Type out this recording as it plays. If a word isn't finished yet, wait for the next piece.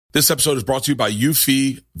This episode is brought to you by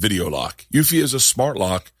Eufy Video Lock. Eufy is a smart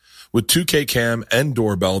lock with 2K cam and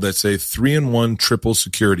doorbell that's a 3-in-1 triple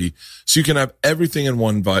security, so you can have everything in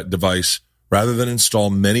one device rather than install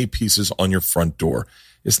many pieces on your front door.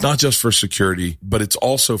 It's not just for security, but it's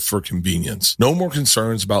also for convenience. No more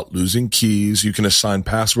concerns about losing keys. You can assign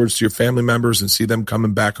passwords to your family members and see them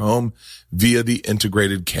coming back home via the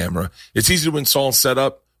integrated camera. It's easy to install and set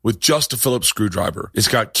up with just a Phillips screwdriver. It's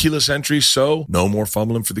got keyless entry, so no more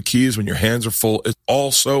fumbling for the keys when your hands are full. It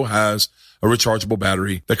also has a rechargeable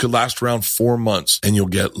battery that could last around 4 months, and you'll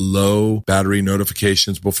get low battery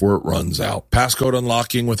notifications before it runs out. Passcode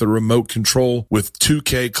unlocking with a remote control with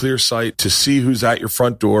 2K clear sight to see who's at your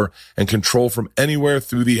front door and control from anywhere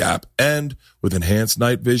through the app. And with enhanced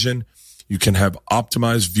night vision, you can have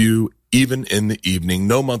optimized view even in the evening.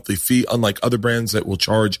 No monthly fee, unlike other brands that will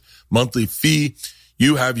charge monthly fee.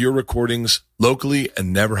 You have your recordings locally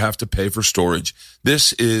and never have to pay for storage.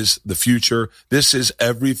 This is the future. This is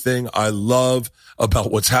everything I love about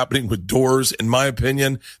what's happening with doors. In my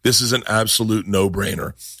opinion, this is an absolute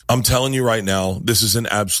no-brainer. I'm telling you right now, this is an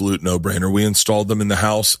absolute no-brainer. We installed them in the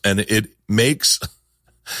house, and it makes,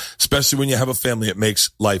 especially when you have a family, it makes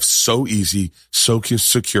life so easy, so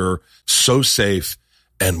secure, so safe,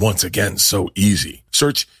 and once again, so easy.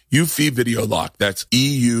 Search Eufy Video Lock. That's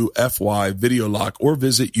EUFY Video Lock, or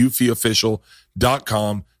visit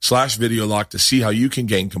eufyofficial.com/video lock to see how you can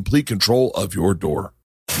gain complete control of your door.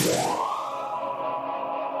 Thank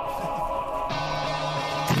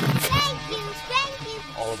you.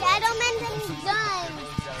 Gentlemen and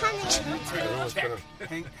guns.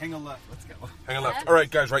 Hang a left. Let's go. Hang on left. All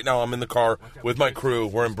right, guys, right now I'm in the car with my crew.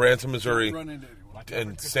 We're in Branson, Missouri,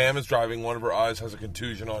 and Sam is driving. One of her eyes has a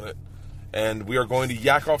contusion on it. And we are going to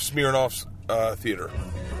Yakov Smirnoff's theater.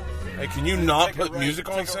 Hey, can you not put music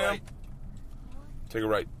on, Sam? Take a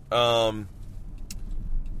right.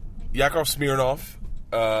 Yakov Smirnoff,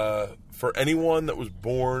 for anyone that was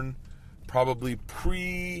born probably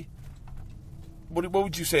what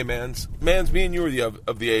would you say, Mans? Mans, me and you are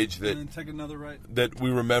of the age that... And then take another right. That we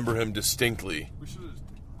remember him distinctly.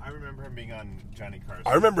 I remember him being on Johnny Carson.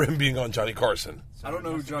 I remember him being on Johnny Carson. So I don't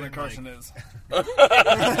know who Johnny Carson is. Must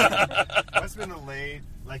have been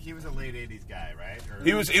he was a late 80s guy, right? Or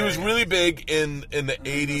He was really big in the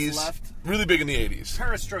 80s. Really big in the 80s.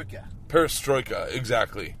 Perestroika,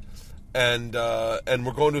 exactly. And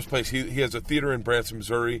we're going to his place. He has a theater in Branson,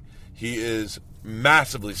 Missouri. He is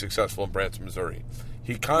massively successful in Branson, Missouri.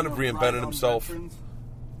 He kind of reinvented himself.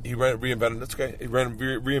 He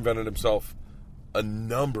reinvented himself a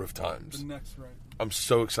number of times. The next right. I'm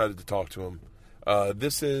so excited to talk to him.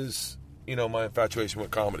 This is, my infatuation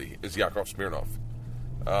with comedy is Yakov Smirnoff.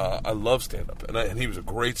 I love stand-up, and he was a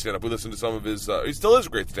great stand-up. We listened to some of his... he still is a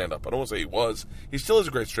great stand-up. I don't want to say he was. He still is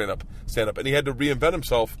a great stand-up, and he had to reinvent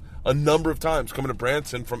himself a number of times coming to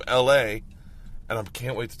Branson from L.A., and I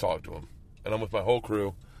can't wait to talk to him. And I'm with my whole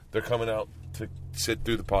crew. They're coming out to sit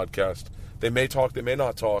through the podcast. They may talk, they may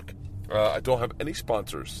not talk. I don't have any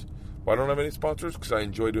sponsors. Why don't I have any sponsors? Because I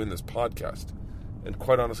enjoy doing this podcast. And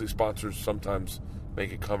quite honestly, sponsors sometimes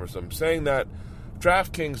make it cumbersome. Saying that,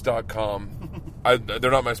 DraftKings.com,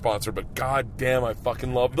 they're not my sponsor, but goddamn, I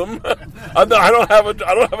fucking love them. I don't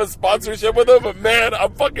have a sponsorship with them, but man,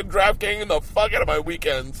 I'm fucking DraftKings the fuck out of my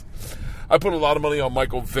weekends. I put a lot of money on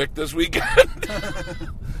Michael Vick this weekend.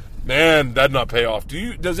 Man, that'd not pay off.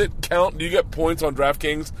 Does it count? Do you get points on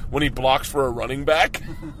DraftKings when he blocks for a running back?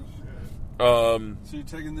 So you're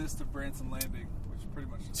taking this to Branson Landing, which pretty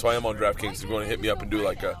much... So I am on DraftKings. If you want to hit me up and do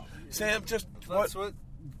like a... Sam, just... That's what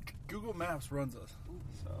Google Maps runs us.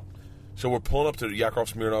 So we're pulling up to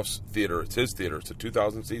Yakov Smirnoff's theater. It's his theater. It's a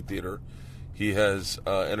 2,000-seat theater. He has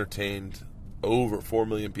entertained over 4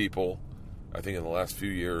 million people, I think, in the last few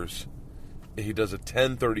years. He does a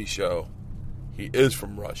 10:30 show. He is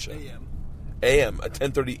from Russia. A.M. A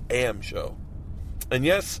 10:30 a.m. show. And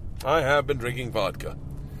yes, I have been drinking vodka.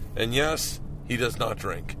 And yes, he does not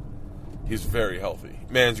drink. He's very healthy.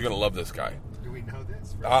 Man, you're going to love this guy. Do we know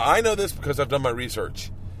this? I know this because I've done my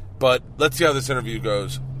research. But let's see how this interview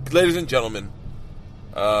goes. Ladies and gentlemen,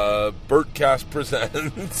 Bertcast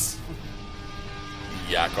presents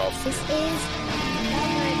Yakov Smirnoff. This is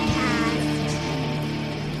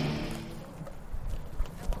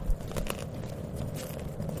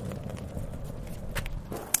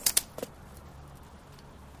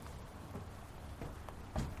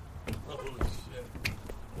Bertcast.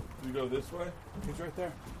 You go this way? He's right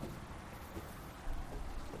there.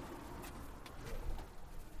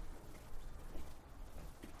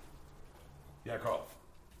 Yakov.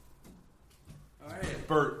 All right.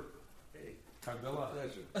 Bert. Hey.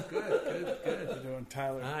 Pleasure. Good. How you doing,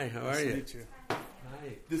 Tyler? Hi, how Nice are to you? meet you. Hi.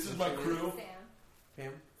 This is my crew.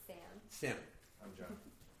 Pam? Sam. I'm John.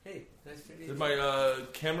 Hey, nice to meet This you. is my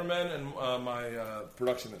cameraman and my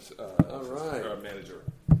production All right. manager.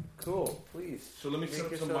 Cool, please. So let me set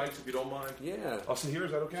up some mics if you don't mind. Yeah. I'll sit here.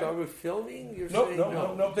 Is that okay? So are we filming? You're No, saying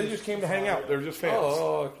no. They just came to hang out. They're just fans.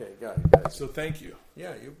 Oh, okay. Got it. So thank you.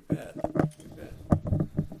 Yeah, you bet.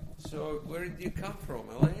 So where did you come from,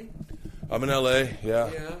 L.A.? I'm in LA, yeah.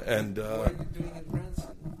 And what are you doing in Branson?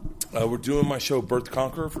 we're doing my show Birth to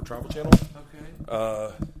Conquer for Travel Channel.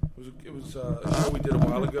 Okay. It was a show we did a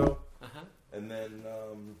while ago. Uh-huh. And then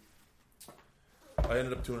I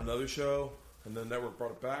ended up doing another show, and the network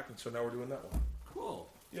brought it back, and so now we're doing that one. Cool.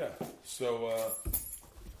 Yeah. So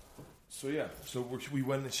we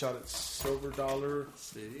went and shot at Silver Dollar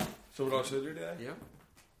City. City today. Yeah.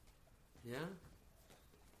 Yeah.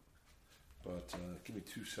 But give me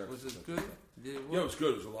 2 seconds. Was it good? Did it Yeah, it work? was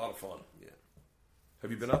good. It was a lot of fun. Yeah. Have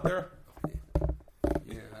you been out there?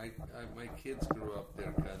 Yeah, my kids grew up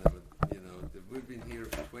there, kind of. We've been here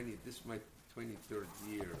for 20. This is my 23rd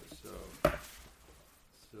year, so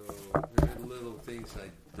there are little things I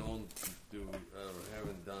don't do or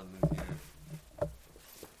haven't done in here.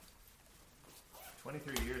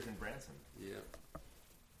 23 years in Branson. Yeah.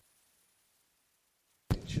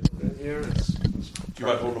 Children here. Do you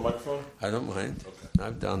mind holding the microphone? I don't mind. Okay.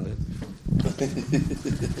 I've done it.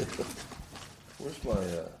 Where's my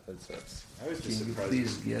headsets? I was just Can you surprised.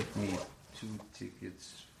 please get me 2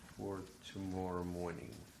 tickets for tomorrow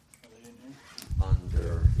morning?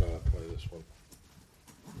 Under. Play this one.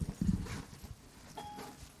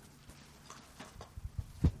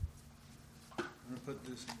 I'm gonna put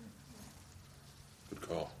this in Good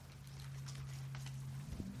call.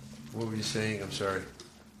 What were you saying? I'm sorry.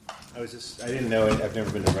 I didn't know it. I've never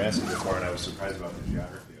been to Branson before, and I was surprised about the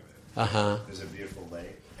geography of it. Uh-huh. There's a beautiful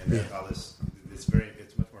lake, and then all this. It's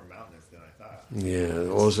much more mountainous than I thought. Yeah,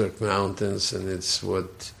 Ozark Mountains, and it's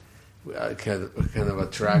what kind of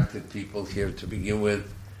attracted people here to begin with,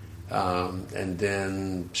 and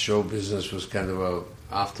then show business was kind of a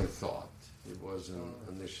afterthought. It wasn't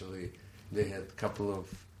initially. They had a couple of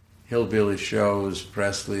hillbilly shows,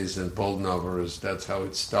 Presley's and Poldnovers. That's how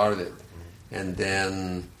it started, and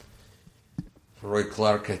then Roy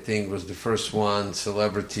Clark, I think, was the first one,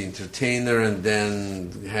 celebrity entertainer, and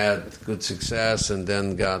then had good success, and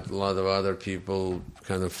then got a lot of other people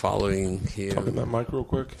kind of following here. Talk in that mic real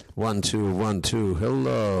quick. 1 2 1 2.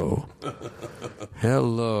 Hello.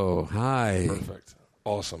 Hello. Hi. Perfect.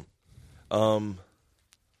 Awesome. We're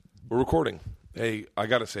recording. Hey, I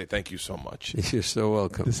got to say thank you so much. You're so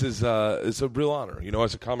welcome. This is it's a real honor. You know,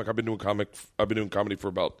 as a comic, I've been doing comedy for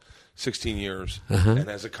about 16 years, and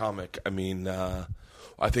as a comic, I mean,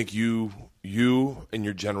 I think you and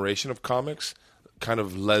your generation of comics kind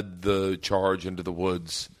of led the charge into the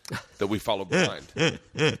woods that we follow behind.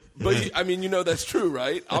 But I mean, that's true,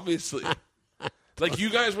 right? Obviously. Like, you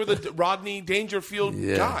guys were the Rodney Dangerfield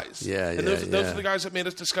guys. Yeah, and those are the guys that made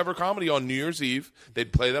us discover comedy on New Year's Eve.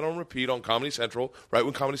 They'd play that on repeat on Comedy Central, right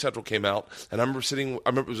when Comedy Central came out. And I remember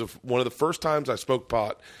it was one of the first times I smoked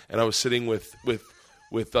pot, and I was sitting with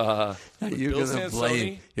you're Bill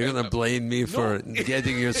Sansoni. You're gonna blame me for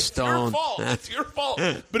getting your stone. It's your fault.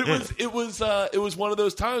 But it was one of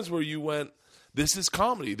those times where you went, this is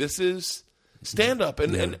comedy. This is stand up.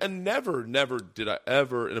 And never did I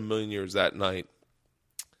ever in a million years that night.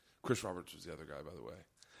 Chris Roberts was the other guy, by the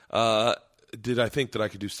way. Did I think that I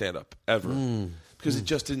could do stand up ever? Because it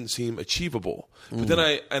just didn't seem achievable. But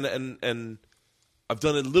then and I've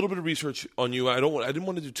done a little bit of research on you. I didn't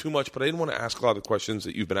want to do too much, but I didn't want to ask a lot of questions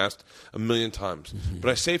that you've been asked a million times.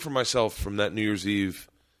 But I say for myself, from that New Year's Eve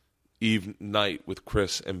night with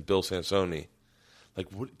Chris and Bill Sansoni, like,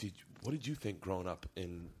 what did you think growing up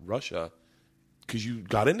in Russia? Because you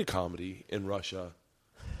got into comedy in Russia.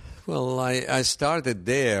 Well, I started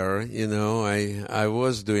there, I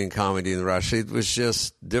was doing comedy in Russia. It was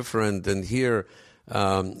just different than here.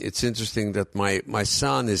 It's interesting that my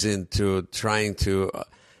son is into trying to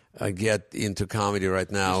get into comedy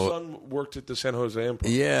right now. Your son worked at the San Jose Improv.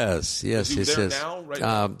 Yes. Is he there now, right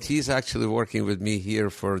now? He's actually working with me here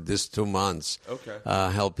for this 2 months. Okay.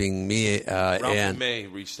 Helping me. Ralphie May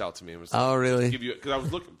reached out to me and was like, oh, really? Because I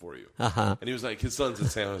was looking for you. And he was like, his son's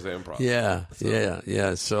at San Jose Improv.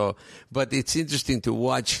 Yeah. So, but it's interesting to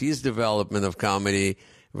watch his development of comedy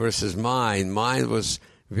versus mine. Mine was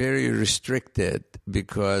very restricted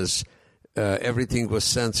because everything was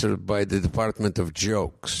censored by the Department of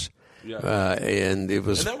Jokes. Yeah. And it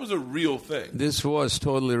was. And that was a real thing. This was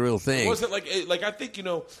totally a real thing. It wasn't like I think,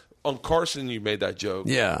 on Carson, you made that joke.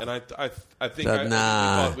 Yeah. And I think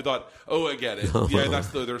we thought, oh, I get it. No. Yeah, that's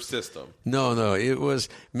their system. No. It was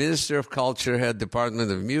Ministry of Culture had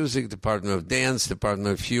Department of Music, Department of Dance, Department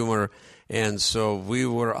of Humor. And so we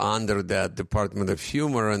were under that Department of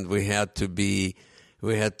Humor, and we had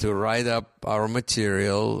to write up our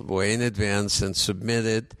material way in advance and submit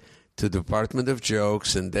it to Department of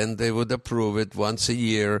Jokes, and then they would approve it once a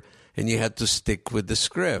year, and you had to stick with the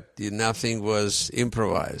script. Nothing was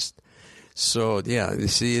improvised. So, yeah, you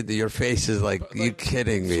see, your face is like, you're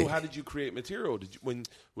kidding me. So how did you create material?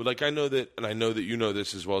 I know that, and I know that you know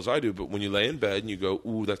this as well as I do, but when you lay in bed and you go,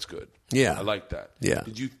 ooh, that's good. Yeah. I like that. Yeah.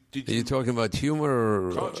 Did you Are you talking about humor?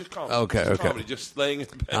 Or? Just comedy. Okay, just okay. Comedy, just laying in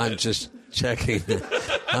bed. I'm just checking.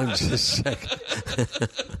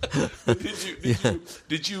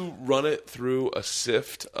 Did you run it through a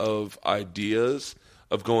sift of ideas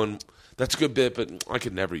of going, that's a good bit, but I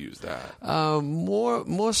could never use that?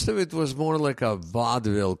 Most of it was more like a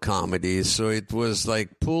vaudeville comedy. So it was like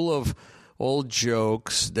full of old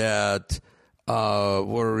jokes that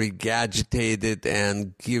were regurgitated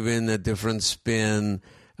and given a different spin.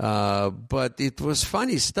 But it was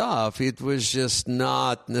funny stuff. It was just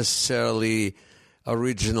not necessarily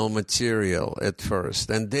original material at first.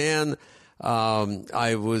 And then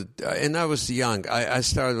I was young. I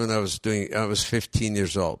started when I was 15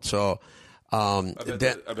 years old. So I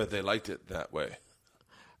bet they liked it that way.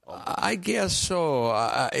 I guess so.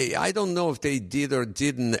 I don't know if they did or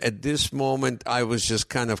didn't. At this moment, I was just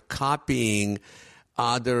kind of copying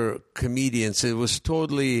other comedians. It was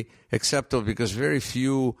totally acceptable because very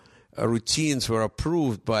few routines were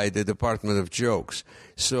approved by the Department of Jokes.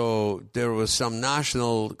 So there was some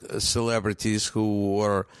national celebrities who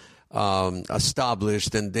were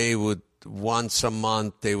established, and they would once a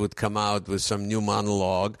month they would come out with some new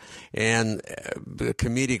monologue, and the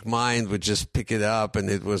comedic mind would just pick it up, and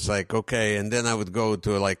it was like, okay. And then I would go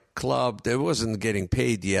to a club that wasn't getting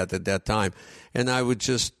paid yet at that time, and I would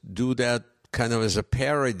just do that kind of as a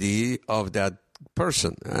parody of that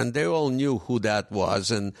person, and they all knew who that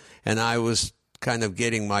was, and I was kind of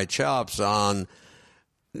getting my chops on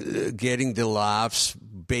getting the laughs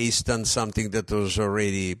based on something that was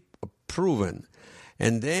already proven.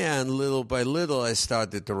 And then, little by little, I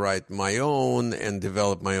started to write my own and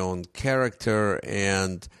develop my own character,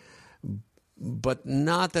 but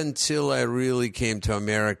not until I really came to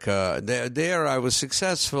America. There I was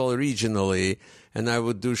successful regionally, and I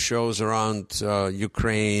would do shows around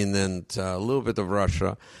Ukraine and a little bit of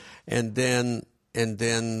Russia. And then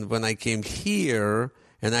when I came here,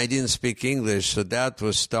 and I didn't speak English, so that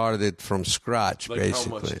was started from scratch, basically.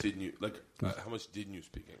 How much didn't you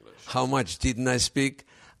speak English? How much didn't I speak?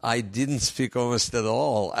 I didn't speak almost at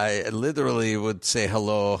all. I literally would say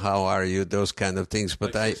hello, how are you, those kind of things.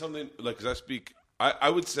 But because I speak, I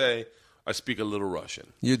would say I speak a little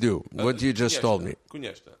Russian. You do. What you just told me.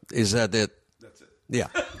 Конечно. Is that it? That's it. Yeah.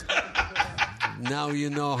 Now you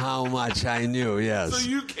know how much I knew, yes. So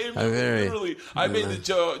you came literally. I made a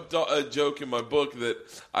joke in my book that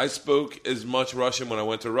I spoke as much Russian when I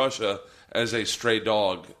went to Russia as a stray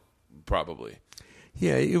dog, probably.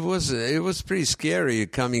 Yeah, it was pretty scary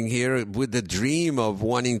coming here with the dream of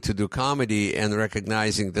wanting to do comedy and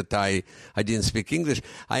recognizing that I didn't speak English.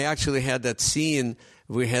 I actually had that scene.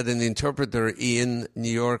 We had an interpreter in New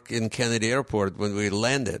York in Kennedy Airport when we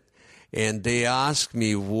landed. And they asked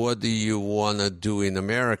me, what do you want to do in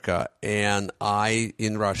America? And I,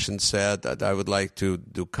 in Russian, said that I would like to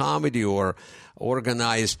do comedy or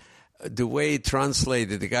organize. The way he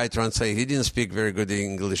translated, the guy translated, he didn't speak very good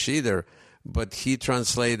English either, but he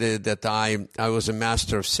translated that I was a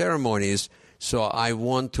master of ceremonies, so I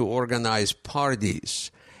want to organize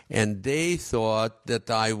parties. And they thought that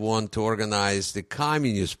I want to organize the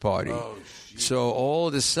Communist Party. Oh, so all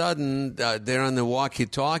of a sudden, they're on the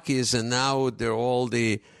walkie-talkies, and now all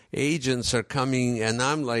the agents are coming, and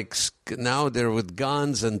I'm like, now they're with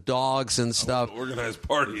guns and dogs and stuff. Organized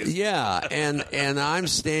parties. Yeah, and I'm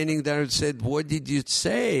standing there and said, what did you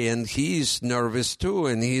say? And he's nervous too,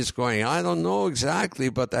 and he's going, I don't know exactly,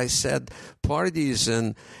 but I said parties,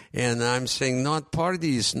 and I'm saying not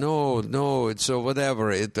parties, no, so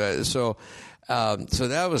whatever. So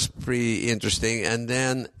that was pretty interesting. And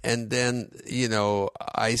then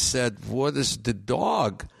I said, what does the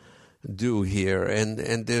dog do here?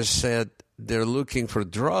 And they said they're looking for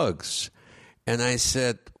drugs. And I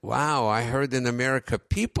said, wow, I heard in America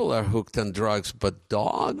people are hooked on drugs, but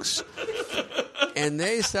dogs? And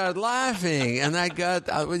they started laughing, and I go,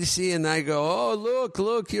 oh,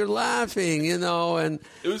 look, you're laughing, and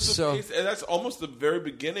it was and that's almost the very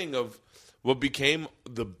beginning of what became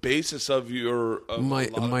the basis of your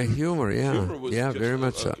my humor. Yeah, humor was just very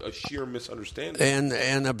much so. A sheer misunderstanding.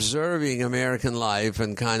 And observing American life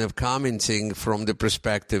and kind of commenting from the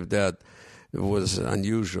perspective that was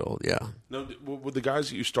unusual. Yeah. No, with the guys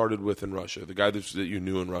that you started with in Russia, the guys that you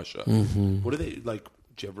knew in Russia, what are they like?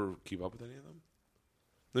 Did you ever keep up with any of them?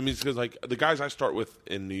 I mean, because like the guys I start with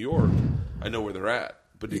in New York, I know where they're at.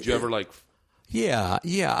 But did you ever like? Yeah.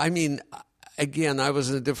 I mean, again, I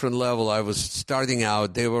was at a different level. I was starting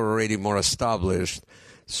out. They were already more established.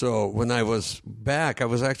 So when I was back, I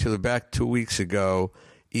was actually back 2 weeks ago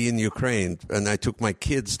in Ukraine, and I took my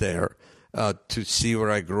kids there to see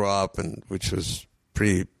where I grew up, and which was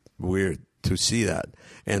pretty weird to see that,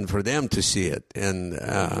 and for them to see it. And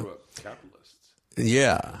capitalists.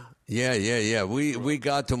 Yeah. We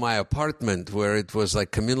got to my apartment where it was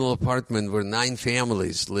like communal apartment where 9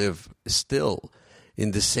 families live still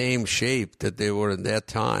in the same shape that they were at that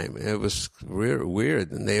time. It was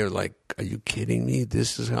weird. And they were like, "Are you kidding me?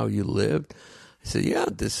 This is how you lived?" I said, "Yeah,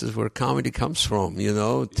 this is where comedy comes from,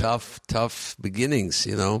 tough beginnings,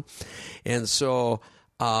 And so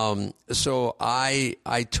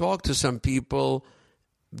I talked to some people.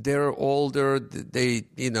 They're older. They,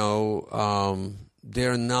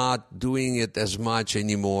 they're not doing it as much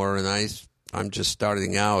anymore, and I'm just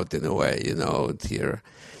starting out in a way, here.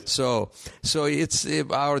 So it's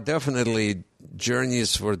our definitely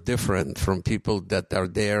journeys were different from people that are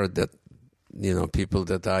there, that people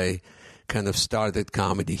that I kind of started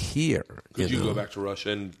comedy here. Could you go back to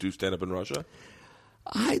Russia and do stand up in Russia?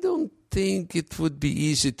 I don't think it would be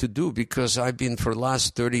easy to do because I've been for the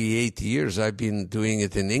last 38 years, I've been doing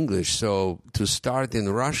it in English. So to start in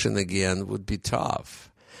Russian again would be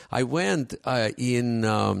tough. I went in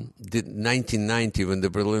 1990 when the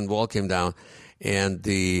Berlin Wall came down and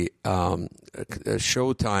the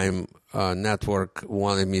Showtime network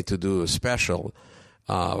wanted me to do a special.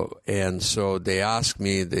 And so they asked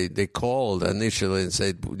me, they called initially and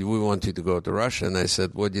said, "We want you to go to Russia." And I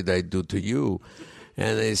said, "What did I do to you?"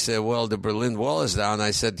 And they said, "Well, the Berlin Wall is down."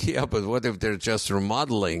 I said, "Yeah, but what if they're just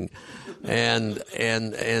remodeling?" And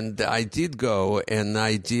I did go, and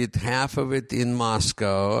I did half of it in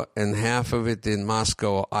Moscow and half of it in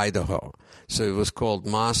Moscow, Idaho. So it was called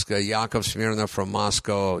Moscow, Yakov Smirnoff from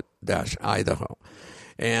Moscow Idaho.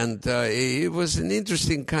 And it was an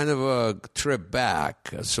interesting kind of a trip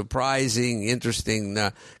back, surprising, interesting,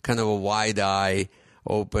 kind of a wide eye,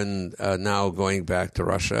 open, now going back to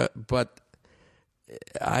Russia. But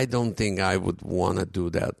I don't think I would want to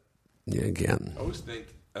do that again. I always think,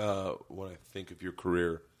 when I think of your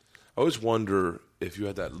career, I always wonder if you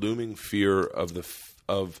had that looming fear of the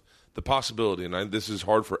possibility, and this is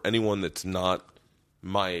hard for anyone that's not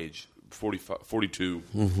my age, 45, 42,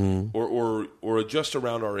 or just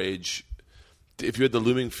around our age, if you had the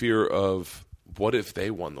looming fear of what if they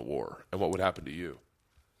won the war and what would happen to you?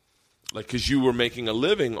 Like, because you were making a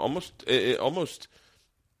living almost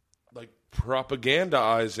like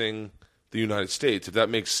propagandizing the United States, if that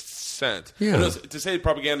makes sense. Yeah. To say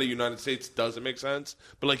propaganda United States doesn't make sense,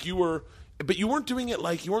 but like you weren't doing it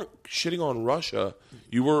like you weren't shitting on Russia.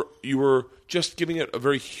 You were just giving it a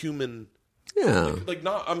very human. Yeah.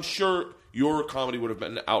 I'm sure your comedy would have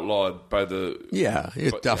been outlawed by the. Yeah,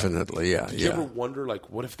 definitely. Yeah. Did you ever wonder, like,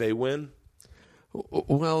 what if they win?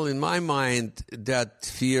 Well, in my mind, that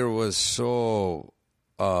fear was so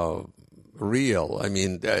real. I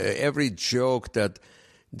mean, every joke that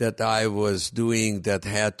I was doing that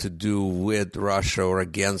had to do with Russia or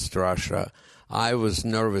against Russia, I was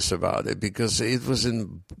nervous about it because it was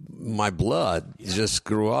in my blood. Yeah. Just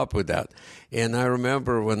grew up with that. And I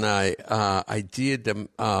remember when I did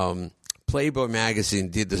Playboy magazine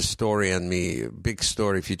did a story on me, big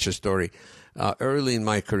story, feature story, early in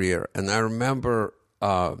my career. And I remember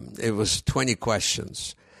it was 20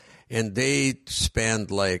 questions. And they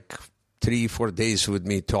spent like 3-4 days with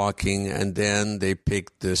me talking, and then they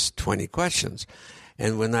picked this 20 questions.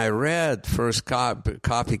 And when I read, first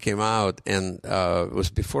copy came out, and it was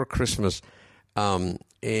before Christmas,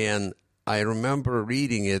 and I remember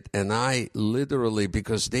reading it, and I literally,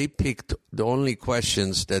 because they picked the only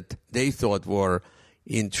questions that they thought were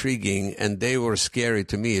intriguing, and they were scary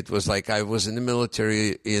to me. It was like I was in the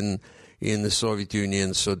military in the Soviet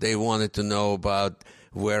Union, so they wanted to know about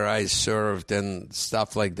where I served and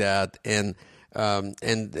stuff like that, and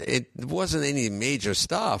it wasn't any major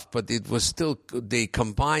stuff, but it was still, they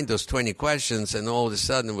combined those 20 questions, and all of a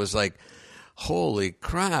sudden it was like, holy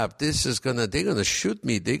crap, they're gonna shoot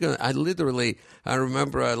me. I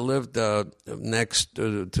remember I lived next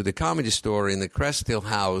to the Comedy Store in the Crest Hill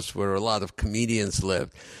house where a lot of comedians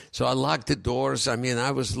lived. So I locked the doors. I mean,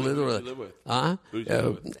 I was literally... Who did you live with? Huh? Who did you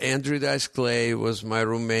live with? Andrew Dice Clay was my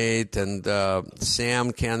roommate, and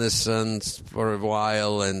Sam Kennison for a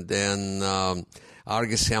while, and then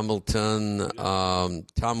Argus Hamilton,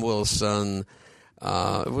 Tom Wilson.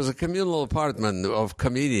 It was a communal apartment of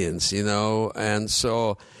comedians, and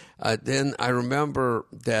so then I remember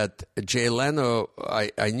that Jay Leno,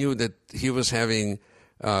 I knew that he was having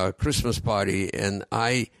a Christmas party, and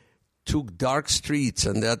I took dark streets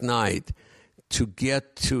on that night to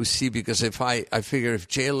get to see, because I figure if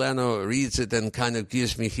Jay Leno reads it and kind of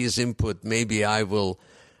gives me his input, maybe I will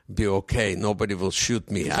be okay. Nobody will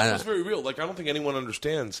shoot me. That was very real. Like, I don't think anyone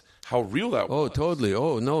understands how real that was. Oh, totally.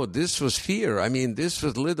 Oh, no, this was fear. I mean, this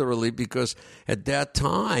was literally because at that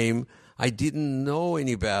time I didn't know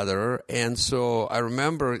any better. And so I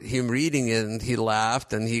remember him reading it, and he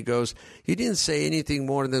laughed, and he goes, "You didn't say anything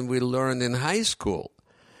more than we learned in high school."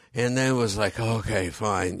 And then it was like, okay,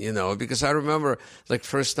 fine, because I remember, like,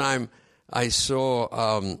 first time I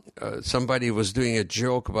saw somebody was doing a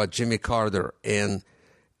joke about Jimmy Carter, and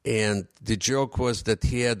the joke was that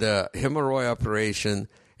he had a hemorrhoid operation,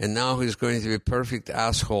 and now he's going to be a perfect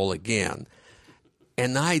asshole again.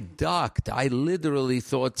 And I ducked. I literally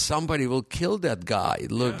thought somebody will kill that guy.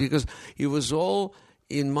 Look, because it was all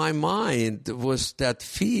in my mind, was that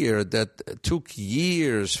fear that took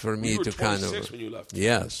years for me to kind of... You were 26 when you left.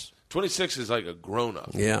 Yes. 26 is like a grown-up.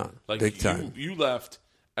 Yeah, like big time. You left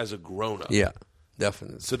as a grown-up. Yeah,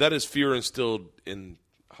 definitely. So that is fear instilled in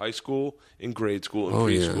high school, in grade school, in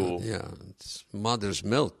preschool. Yeah. It's mother's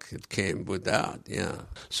milk. It came with that. Yeah.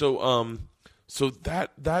 So, so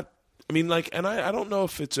that I mean, like, and I don't know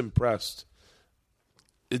if it's impressed.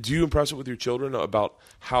 Do you impress it with your children about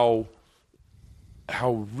how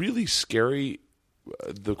really scary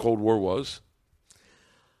the Cold War was?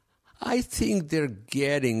 I think they're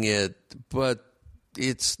getting it, but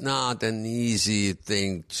it's not an easy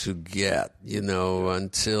thing to get,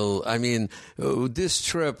 until, I mean, this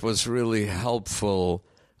trip was really helpful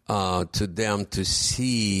to them to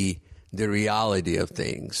see the reality of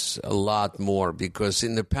things a lot more, because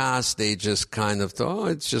in the past they just kind of thought,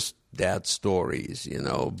 it's just dad stories,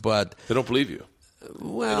 but... They don't believe you.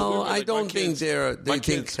 Well, I don't think they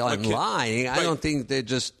think I'm lying. Right. I don't think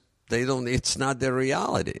it's not their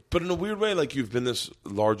reality. But in a weird way, like, you've been this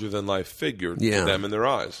larger than life figure to Yeah. them in their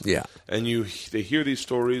eyes. Yeah. And they hear these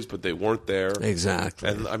stories, but they weren't there. Exactly.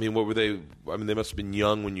 And I mean, what were they? I mean, they must have been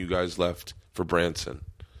young when you guys left for Branson.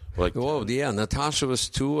 Like, oh, yeah. Natasha was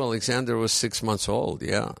 2. Alexander was 6 months old.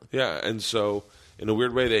 Yeah. yeah. And so, in a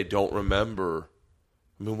weird way, they don't remember.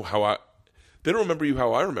 I mean, they don't remember you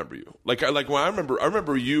how I remember you. Like when I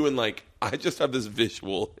remember you, and like, I just have this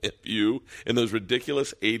visual of you in those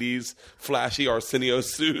ridiculous 80s flashy Arsenio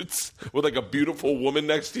suits with like a beautiful woman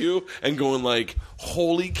next to you, and going like,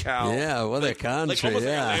 holy cow. Yeah, what a country. Like almost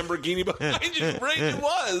yeah. like a Lamborghini behind you. Right, it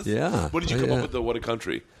was. Yeah. When did you come up with the What a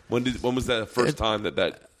Country? When was that first time that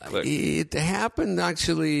clicked? It happened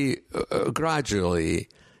actually gradually,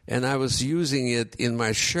 and I was using it in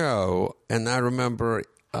my show, and I remember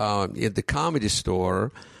at the Comedy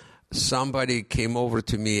Store, somebody came over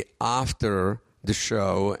to me after the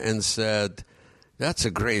show and said, "That's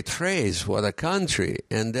a great phrase, what a country."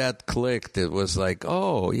 And that clicked. It was like,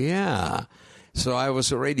 oh, yeah. So I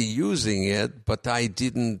was already using it, but I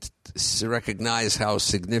didn't recognize how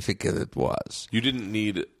significant it was. You didn't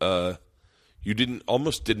need you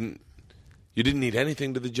didn't need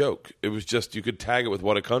anything to the joke. It was just, you could tag it with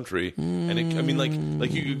 "What a Country," and I mean,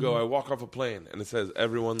 like you could go, "I walk off a plane," and it says,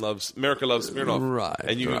 America loves Smirnoff," right?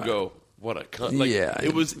 And you could go, "What a country!" Like, yeah,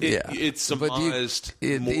 it surmised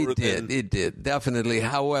more than it did definitely.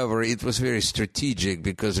 However, it was very strategic,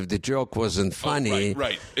 because if the joke wasn't funny,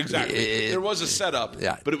 right, exactly. There was a setup,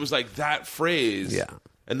 but it was like that phrase,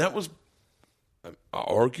 and that was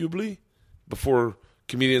arguably before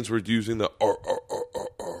comedians were using the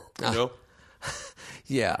you know.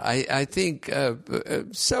 Yeah, I think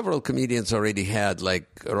several comedians already had, like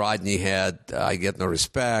Rodney had "I Get No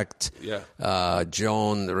Respect." Yeah.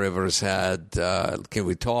 Joan Rivers had "Can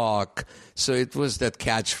We Talk?" So it was that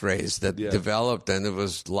catchphrase that developed, and it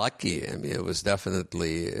was lucky. I mean, it was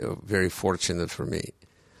definitely very fortunate for me.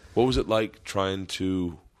 What was it like trying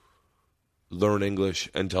to learn English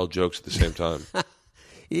and tell jokes at the same time?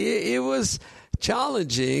 It was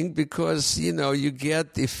challenging, because you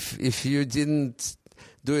get, if you didn't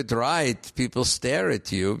do it right, people stare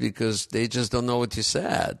at you because they just don't know what you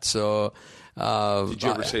said. So Did you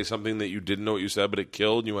ever say something that you didn't know what you said, but it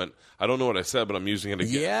killed? And you went, I don't know what I said, but I'm using it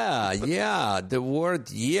again. Yeah. The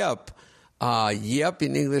word yep. Yep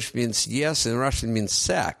in English means yes, in Russian means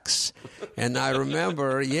sex. And I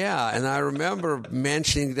remember,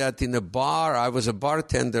 mentioning that in a bar. I was a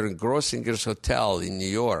bartender in Grossinger's Hotel in New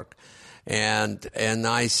York. And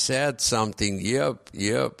I said something, yep.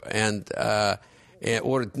 And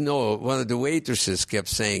one of the waitresses kept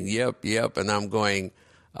saying, yep. And I'm going,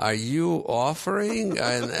 are you offering?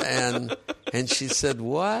 And she said,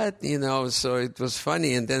 what? So it was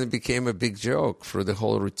funny. And then it became a big joke for the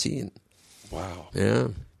whole routine. Wow. Yeah.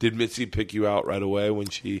 Did Mitzi pick you out right away when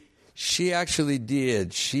she... She actually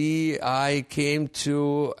did. I came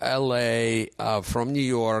to L.A. From New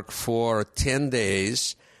York for 10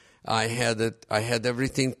 days. I had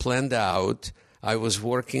everything planned out. I was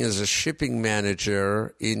working as a shipping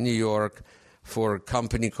manager in New York for a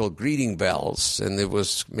company called Greeting Bells, and it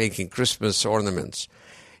was making Christmas ornaments.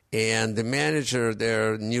 And the manager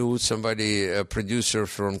there knew somebody, a producer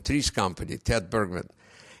from Three's Company, Ted Bergman.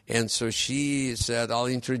 And so she said, I'll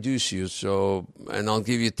introduce you, and I'll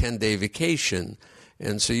give you a 10-day vacation.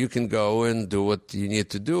 And so you can go and do what you need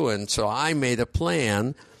to do. And so I made a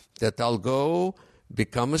plan that I'll go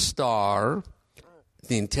become a star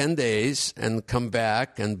in 10 days and come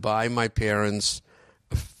back and buy my parents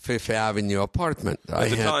Fifth Avenue apartment. At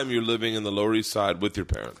the time, you're living in the Lower East Side with your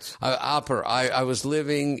parents. I was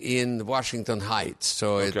living in Washington Heights,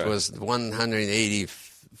 so it was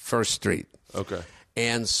 181st Street. Okay.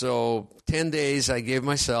 And so 10 days, I gave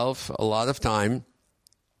myself a lot of time.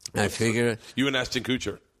 I figured... You and Ashton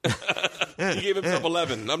Kutcher. He gave himself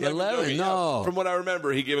 11. I'm not 11? joking. No. Yeah. From what I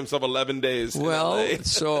remember, he gave himself 11 days. Well,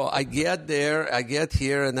 so I get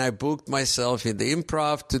here, and I booked myself in the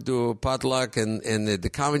Improv to do potluck and the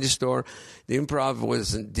Comedy Store. The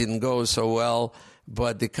Improv didn't go so well,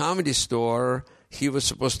 but the Comedy Store, he was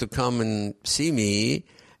supposed to come and see me,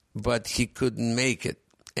 but he couldn't make it.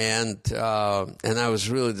 And I was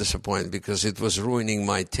really disappointed because it was ruining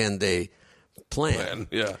my 10-day plan.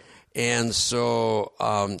 Yeah. And so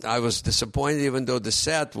I was disappointed, even though the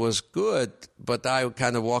set was good, but I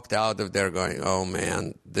kind of walked out of there going, oh,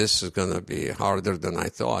 man, this is going to be harder than I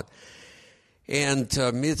thought. And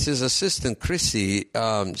Mitzi's assistant, Chrissy,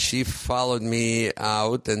 she followed me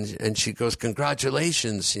out, and she goes,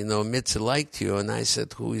 congratulations, Mitzi liked you. And I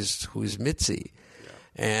said, who is Mitzi?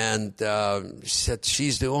 And she said,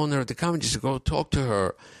 she's the owner of the company. She said, go talk to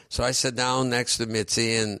her. So I sat down next to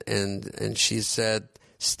Mitzi, and she said,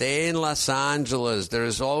 stay in Los Angeles. There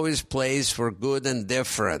is always place for good and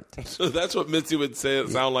different. So that's what Mitzi would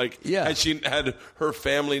sound like. Yeah. Had her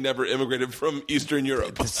family never immigrated from Eastern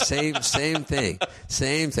Europe. Same thing.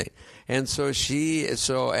 And so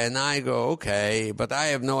and I go, okay, but I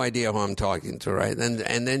have no idea who I'm talking to, right?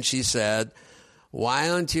 And then she said, why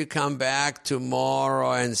don't you come back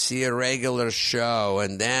tomorrow and see a regular show,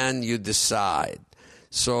 and then you decide.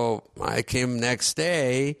 So I came next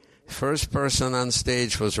day. First person on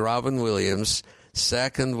stage was Robin Williams.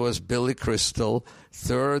 Second was Billy Crystal.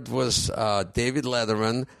 Third was David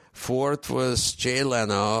Letterman. Fourth was Jay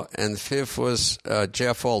Leno. And fifth was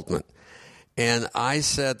Jeff Altman. And I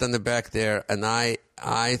sat in the back there, and I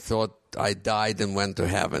thought I died and went to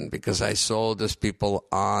heaven because I saw those people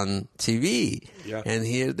on TV. Yeah. And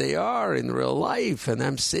here they are in real life, and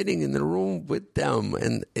I'm sitting in the room with them.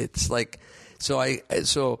 And it's like,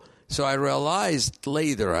 So I realized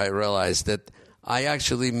later, that I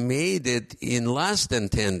actually made it in less than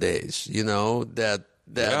 10 days, that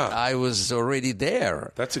I was already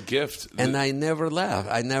there. That's a gift. And I never left.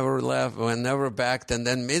 I never backed. And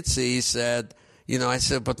then Mitzi said, I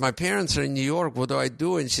said, but my parents are in New York. What do I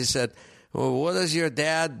do? And she said, well, what does your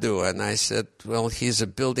dad do? And I said, well, he's a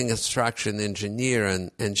building construction engineer.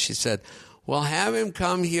 And she said, well, have him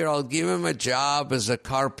come here. I'll give him a job as a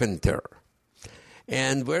carpenter.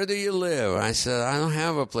 And where do you live? I said, I don't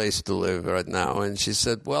have a place to live right now. And she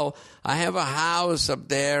said, well, I have a house up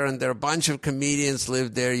there, and there are a bunch of comedians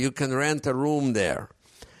live there. You can rent a room there.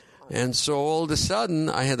 And so all of a sudden,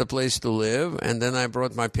 I had a place to live, and then I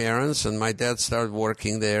brought my parents, and my dad started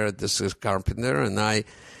working there as carpenter, and I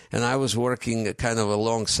was working kind of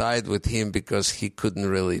alongside with him because he couldn't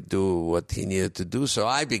really do what he needed to do. So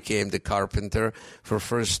I became the carpenter for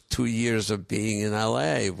first 2 years of being in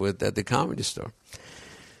L.A. at the Comedy Store.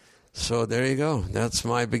 So there you go. That's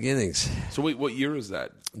my beginnings. So wait, what year is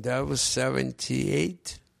that? That was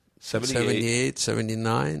 78. 78,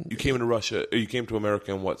 79. You came to Russia. You came to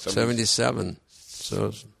America in what? 77.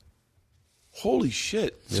 So, holy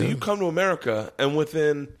shit! So yeah. you come to America, and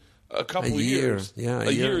within A couple a year. years. Yeah,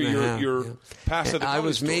 a year. and a half, You're yeah. past And the I Comedy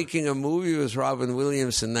was Store. making a movie with Robin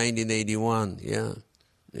Williams in 1981. Yeah.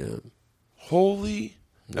 Holy.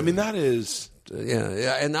 I mean, that is.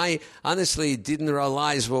 Yeah, and I honestly didn't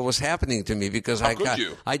realize what was happening to me because How could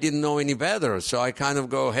you? I didn't know any better. So I kind of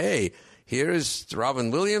go, hey, here is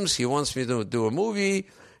Robin Williams. He wants me to do a movie.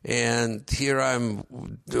 And here I'm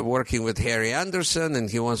working with Harry Anderson, and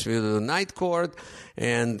he wants me to do Night Court.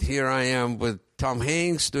 And here I am with Tom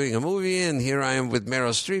Hanks doing a movie, and here I am with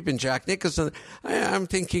Meryl Streep and Jack Nicholson. I'm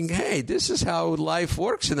thinking, hey, this is how life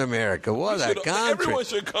works in America. What a country. Everyone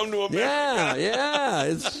should come to America. Yeah,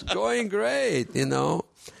 it's going great, you know.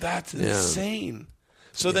 That's insane.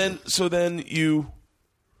 So then you.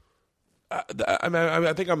 I mean,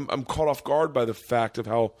 I think I'm caught off guard by the fact of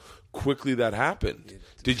how quickly that happened.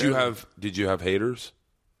 Did you have haters?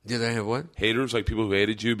 Did I have what? Haters, like people who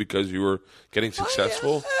hated you because you were getting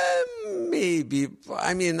successful? Maybe.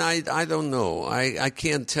 I mean, I don't know. I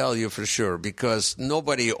can't tell you for sure because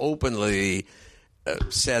nobody openly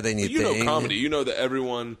said anything. You know comedy. You know that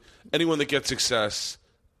anyone that gets success,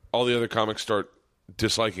 all the other comics start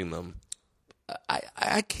disliking them.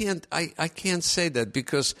 I can't say that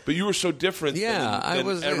because. But you were so different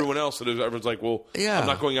than everyone else that everyone's like, well, I'm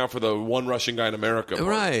not going out for the one Russian guy in America. Part.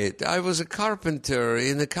 Right. I was a carpenter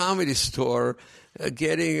in a comedy store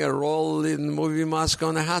getting a role in the movie Moscow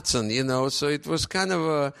on the Hudson, you know, so it was kind of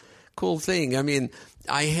a cool thing. I mean,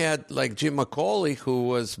 I had like Jim McCauley who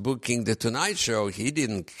was booking the Tonight Show. He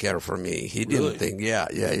didn't care for me. He didn't think,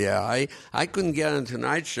 I couldn't get on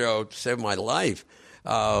Tonight Show to save my life.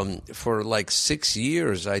 For like 6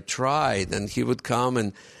 years I tried, and he would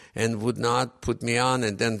come and would not put me on.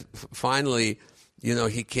 And then finally, you know,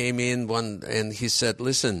 he came in and he said,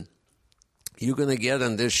 listen, you're going to get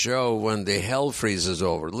on this show when the hell freezes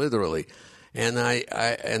over, literally.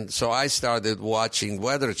 And so I started watching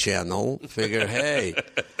Weather Channel, figure, hey,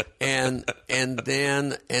 and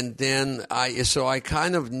then I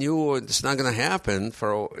kind of knew it's not going to happen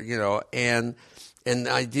and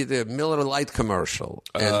I did a Miller Lite commercial,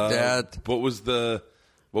 and What was the?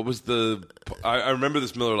 I remember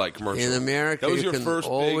this Miller Lite commercial. In America, that was you your can first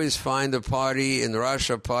always find a party. In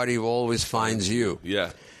Russia, a party always finds you.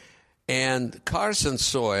 Yeah. And Carson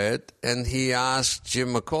saw it, and he asked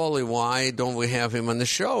Jim McCauley, why don't we have him on the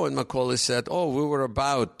show? And McCauley said, oh, we were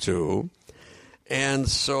about to. And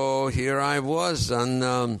so here I was on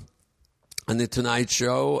the Tonight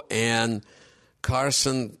Show, and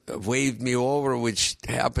Carson waved me over, which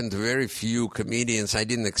happened to very few comedians. I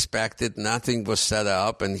didn't expect it. Nothing was set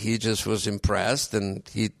up, and he just was impressed, and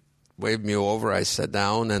he waved me over. I sat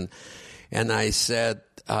down, and I said,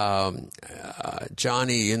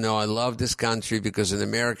 Johnny, you know, I love this country because in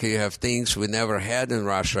America you have things we never had in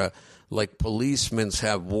Russia, like policemen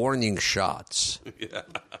have warning shots. Yeah.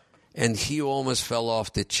 And he almost fell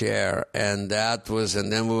off the chair, and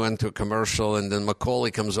then we went to a commercial, and then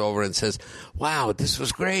Macaulay comes over and says, wow, this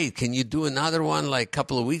was great. Can you do another one like a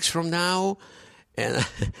couple of weeks from now? And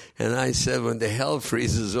I said, when the hell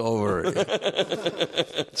freezes over.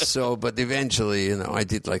 But eventually, you know, I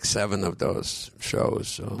did like 7 of those shows.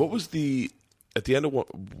 So. What was at the end of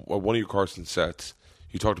one of your Carson sets,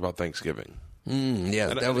 you talked about Thanksgiving.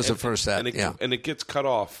 That was the first set, and it gets cut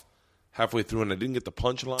off halfway through, and I didn't get the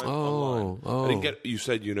punchline. I didn't get. You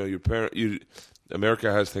said, you know,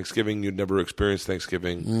 America has Thanksgiving. You'd never experienced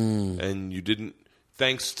Thanksgiving, and you didn't.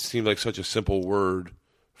 Thanks seemed like such a simple word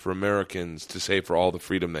for Americans to say for all the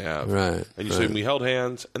freedom they have. Right. And you said we held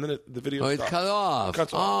hands, and then the video. It cut off. It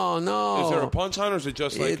cuts off. Oh no! Is there a punchline, or is it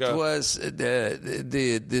just like? It was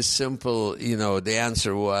the simple. You know, the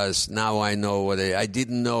answer was, now I know what I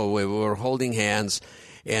didn't know. We were holding hands.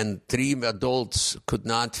 And 3 adults could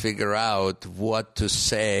not figure out what to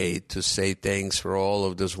say thanks for all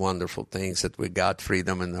of those wonderful things that we got,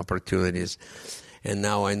 freedom and opportunities. And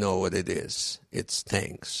now I know what it is. It's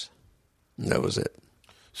thanks. And that was it.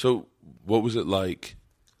 So what was it like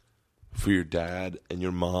for your dad and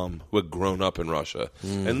your mom who had grown up in Russia?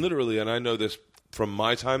 And literally, and I know this from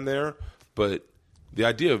my time there, but the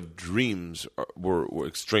idea of dreams were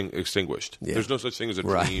extinguished. Yeah. There's no such thing as a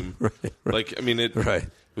dream. Right. Like, I mean, it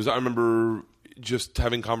was. I remember just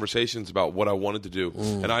having conversations about what I wanted to do,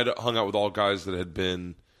 and I'd hung out with all guys that had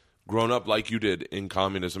been grown up like you did in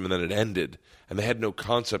communism, and then it ended, and they had no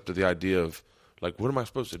concept of the idea of like, what am I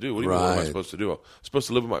supposed to do? What do you mean, what am I supposed to do? I'm supposed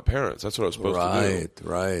to live with my parents. That's what I was supposed to do.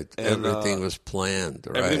 Right. And everything was planned.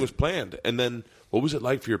 Right. Everything was planned, and then what was it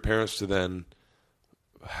like for your parents to then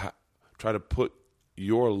try to put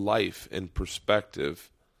your life in perspective?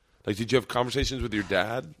 Like, did you have conversations with your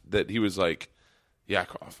dad that he was like,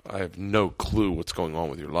 Yakov, I have no clue what's going on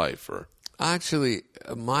with your life? Or Actually,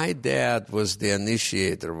 my dad was the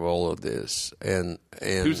initiator of all of this, and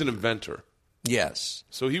He was an inventor. yes,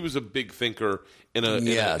 So he was a big thinker in a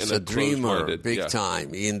yes, in a dreamer, closed-minded- big yeah.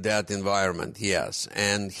 time in that environment. Yes,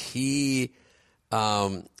 and he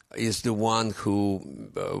is the one who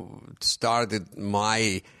started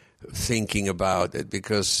my thinking about it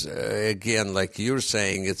because, again, like you're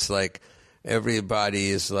saying, it's like everybody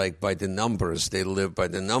is like by the numbers. They live by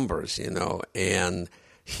the numbers, and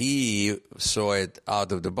he saw it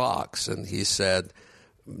out of the box, and he said,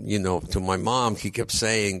 to my mom, he kept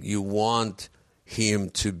saying, you want him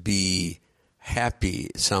to be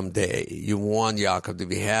happy someday. You want Yakov to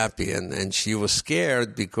be happy. And she was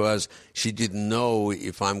scared because she didn't know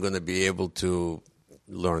if I'm going to be able to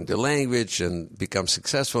learn the language and become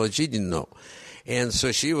successful. She didn't know. And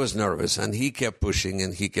so she was nervous, and he kept pushing,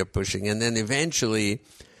 and he kept pushing. And then eventually,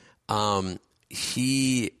 when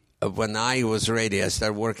I was ready, I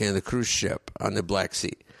started working on the cruise ship on the Black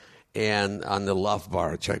Sea. And on the love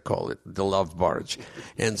barge, I call it, the love barge.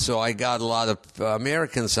 And so I got a lot of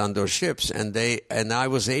Americans on those ships, and I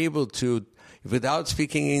was able to, without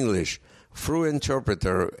speaking English, through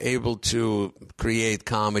interpreter, able to create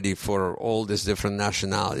comedy for all these different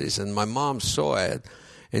nationalities. And my mom saw it,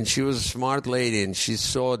 and she was a smart lady, and she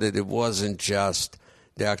saw that it wasn't just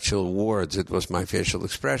the actual words, it was my facial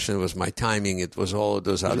expression, it was my timing, it was all of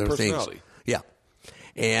those other things. Personality. Yeah.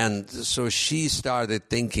 And so she started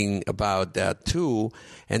thinking about that too.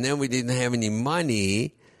 And then we didn't have any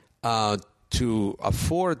money to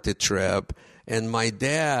afford the trip. And my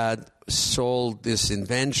dad sold this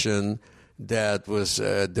invention that was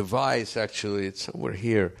a device, actually, it's somewhere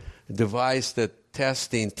here, a device that tests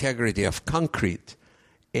the integrity of concrete.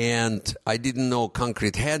 And I didn't know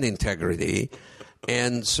concrete had integrity.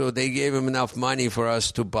 And so they gave him enough money for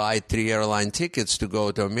us to buy 3 airline tickets to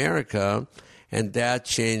go to America. And that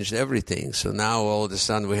changed everything. So now all of a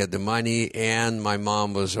sudden we had the money, and my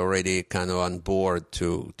mom was already kind of on board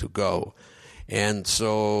to go. And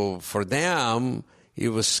so for them, it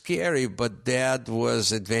was scary, but Dad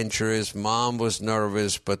was adventurous. Mom was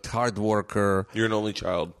nervous, but hard worker. You're an only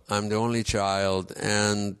child. I'm the only child.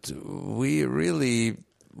 And we really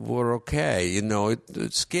were okay.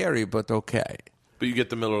 It's scary, but okay. But you get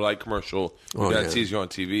the Miller Lite commercial. Your dad sees you on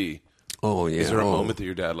TV. Oh, yeah. Is there a moment that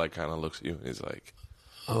your dad kind of looks at you and he's like,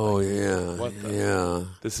 oh, yeah. what the? Yeah.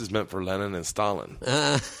 This is meant for Lenin and Stalin.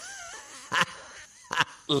 I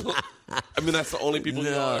mean, that's the only people you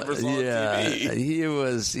ever saw on TV. He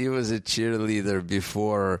was a cheerleader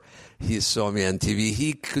before he saw me on TV.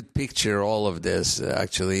 He could picture all of this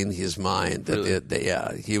actually in his mind.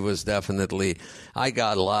 Really? He was definitely. I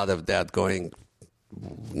got a lot of that going.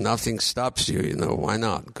 Nothing stops you, Why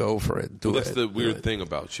not go for it? Do That's it. the weird thing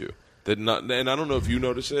about you. And I don't know if you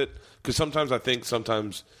notice it, because sometimes I think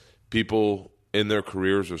people in their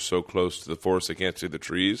careers are so close to the forest they can't see the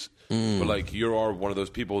trees. But you are one of those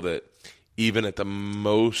people that even at the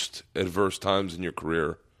most adverse times in your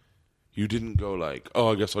career, you didn't go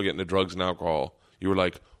I guess I'll get into drugs and alcohol. You were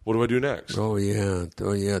like, what do I do next? Oh yeah.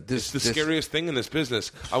 It's the scariest thing in this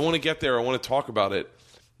business. I want to get there. I want to talk about it.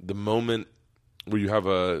 The moment where you have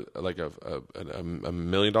a $1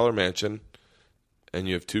 million mansion, and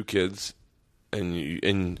you have 2 kids,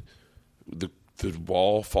 and the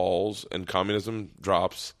wall falls and communism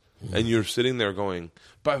drops, and you're sitting there going,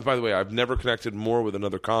 by the way, I've never connected more with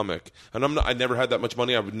another comic, and I never had that much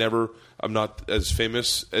money. I'm not as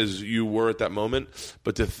famous as you were at that moment,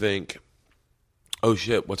 but to think, oh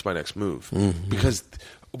shit, what's my next move? Mm-hmm. Because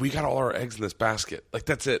we got all our eggs in this basket.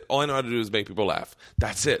 That's it. All I know how to do is make people laugh.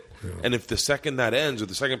 That's it. Yeah. And if the second that ends, or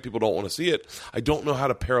the second people don't want to see it, I don't know how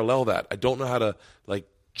to parallel that. I don't know how to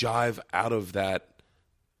jive out of that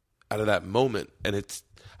moment. And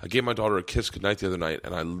I gave my daughter a kiss goodnight the other night,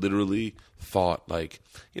 and I literally thought,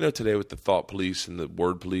 today with the thought police and the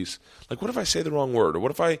word police, what if I say the wrong word? Or what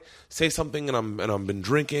if I say something and I've been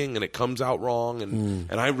drinking and it comes out wrong and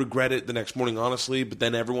I regret it the next morning, honestly, but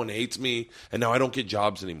then everyone hates me and now I don't get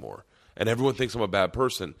jobs anymore. And everyone thinks I'm a bad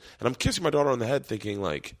person. And I'm kissing my daughter on the head thinking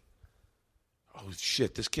oh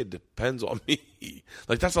shit, this kid depends on me.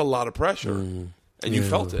 That's a lot of pressure. And you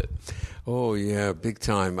felt it. Oh yeah, big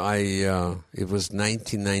time. It was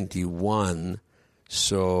 1991,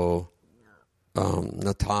 so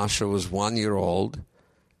Natasha was 1 year old,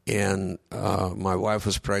 and my wife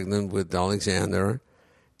was pregnant with Alexander,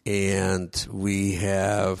 and we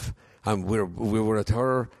were at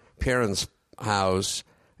her parents' house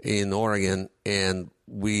in Oregon, and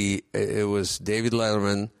it was David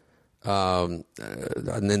Letterman on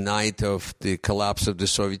the night of the collapse of the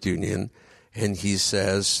Soviet Union. And he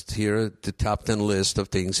says, here are the top 10 list of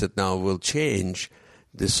things that now will change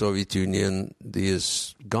the Soviet Union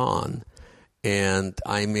is gone, and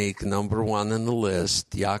I make number one on the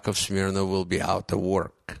list, Yakov Smirnoff will be out of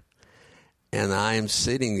work. And I'm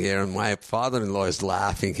sitting there, and my father-in-law is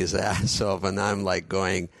laughing his ass off, and I'm like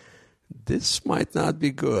going, this might not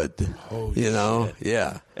be good. Oh, shit.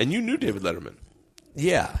 Yeah. And you knew David Letterman.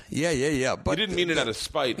 Yeah. But You didn't mean it out of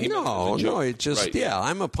spite. No, it just, right.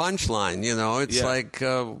 I'm a punchline, It's like,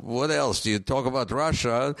 what else? Do you talk about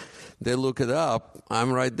Russia? They look it up.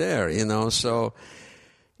 I'm right there, so,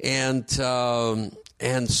 and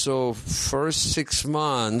so first 6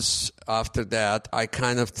 months after that, I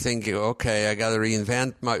kind of think, okay, I got to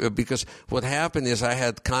reinvent because what happened is I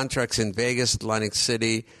had contracts in Vegas, Atlantic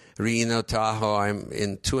City, Reno, Tahoe. I'm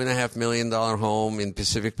in $2.5 million home in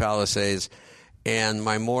Pacific Palisades, and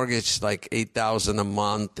my mortgage is like $8,000 a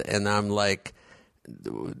month, and I'm like,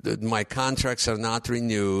 my contracts are not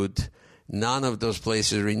renewed. None of those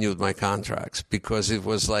places renewed my contracts because it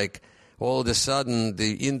was like all of a sudden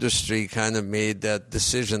the industry kind of made that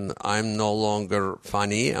decision. I'm no longer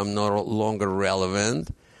funny. I'm no longer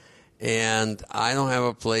relevant, and I don't have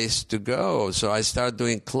a place to go. So I started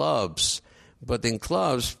doing clubs, but in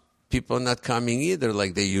clubs, people are not coming either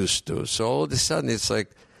like they used to. So all of a sudden it's like,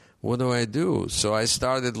 what do I do? So I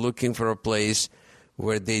started looking for a place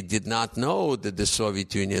where they did not know that the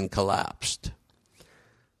Soviet Union collapsed.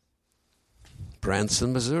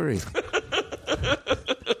 Branson, Missouri.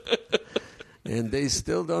 And they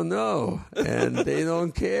still don't know, and they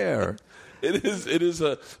don't care. It is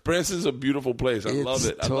Branson's a beautiful place. I love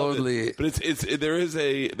it. Totally. Love it. But there is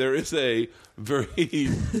a very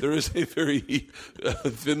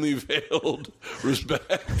thinly veiled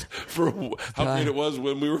respect for how great it was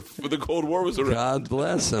when the Cold War was around. God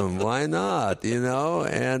bless them. Why not?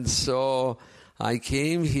 And so I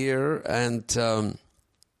came here, and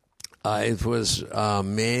it was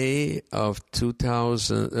May of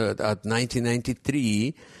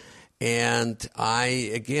 1993. And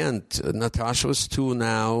Natasha was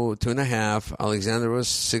 2.5. Alexander was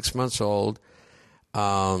 6 months old.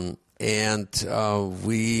 And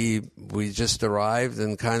we just arrived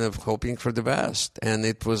and kind of hoping for the best. And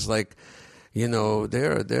it was like,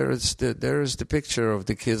 there is the picture of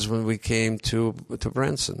the kids when we came to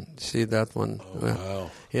Branson. See that one? Oh, wow.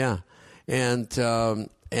 Yeah. And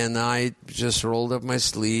I just rolled up my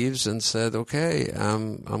sleeves and said, okay,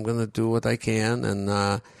 I'm going to do what I can.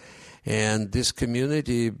 And this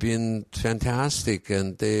community been fantastic,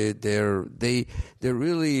 and they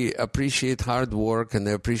really appreciate hard work, and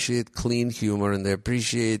they appreciate clean humor, and they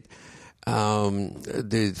appreciate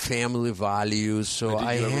the family values. So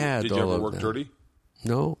Did you ever work dirty?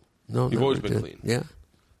 No. You've always been clean. Yeah.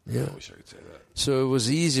 I wish I could say that. So it was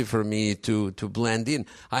easy for me to blend in.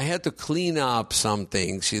 I had to clean up some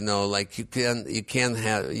things, like you can't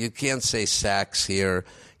say sex here.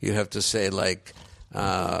 You have to say like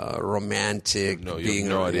romantic. No, you have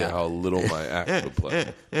no idea how little my act would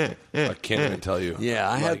play. I can't even tell you. Yeah,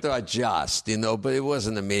 I had to adjust, but it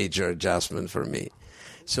wasn't a major adjustment for me.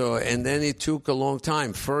 So, and then it took a long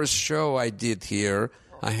time. First show I did here,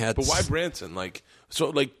 I had. But why Branson? Are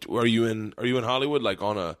you in Hollywood? Like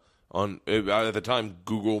at the time,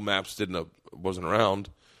 Google Maps wasn't around.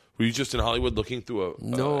 Were you just in Hollywood looking through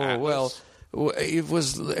No, atlas? well, it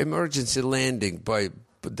was emergency landing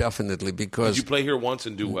definitely because. Did you play here once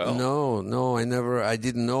and do well? No, I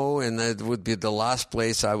didn't know, and that would be the last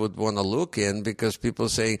place I would want to look in because people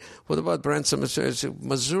saying, "What about Branson,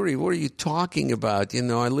 Missouri? What are you talking about?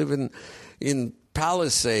 I live in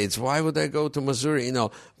Palisades. Why would I go to Missouri?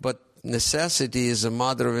 But necessity is a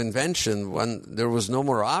mother of invention. When there was no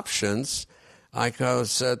more options, I kind of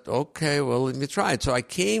said, "Okay, well, let me try it." So I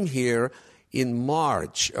came here in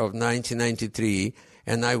March of 1993.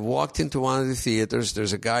 And I walked into one of the theaters.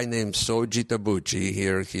 There's a guy named Soji Tabuchi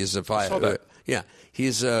here. He's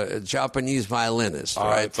he's a Japanese violinist,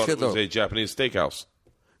 right? I thought it was a Japanese steakhouse.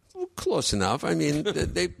 Close enough. I mean,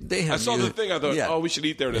 they have. I saw the thing. I thought, we should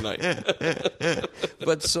eat there tonight.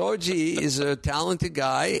 But Soji is a talented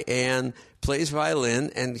guy and plays violin,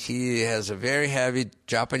 and he has a very heavy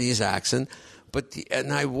Japanese accent.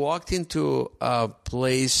 And I walked into a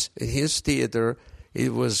place in his theater.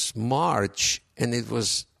 It was March, and it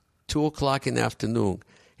was 2:00 in the afternoon.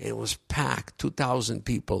 And it was packed, 2,000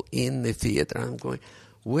 people in the theater. I'm going,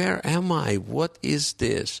 where am I? What is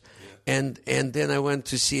this? Yeah. And then I went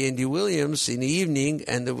to see Andy Williams in the evening,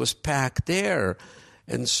 and it was packed there.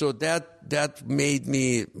 And so that made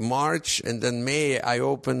me March, and then May I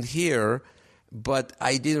opened here. But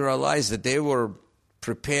I didn't realize that they were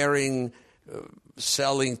preparing,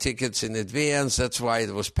 selling tickets in advance. That's why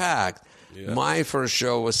it was packed. Yeah. My first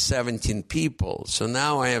show was 17 people. So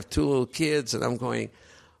now I have 2 little kids, and I'm going,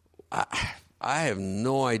 I have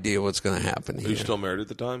no idea what's going to happen here. Were you still married at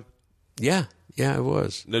the time? Yeah, I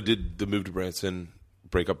was. No, did the move to Branson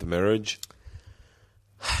break up the marriage?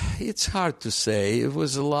 It's hard to say. It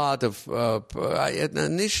was a lot of.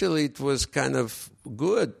 Initially, it was kind of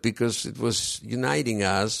good because it was uniting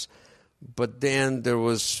us, but then there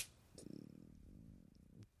was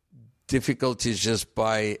difficulties just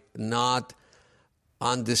by not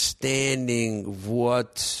understanding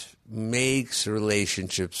what makes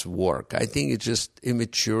relationships work. I think it's just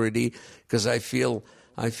immaturity because I feel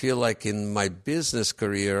like in my business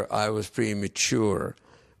career I was pretty mature,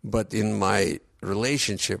 but in my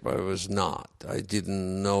relationship I was not. I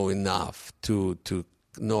didn't know enough to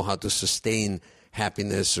know how to sustain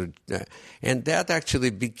happiness, and that actually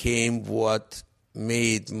became what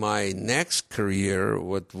made my next career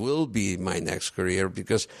what will be my next career,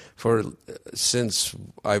 because since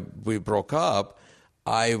we broke up,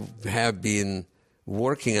 I have been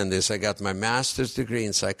working on this. I got my master's degree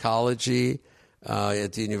in psychology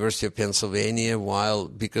at the University of Pennsylvania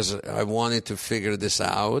because I wanted to figure this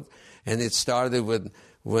out. And it started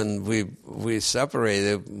when we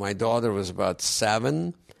separated. My daughter was about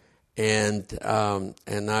 7, and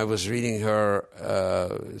I was reading her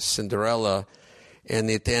Cinderella, and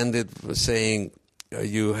it ended with saying,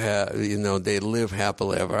 they live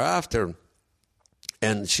happily ever after.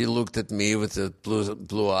 And she looked at me with the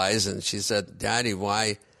blue eyes, and she said, "Daddy,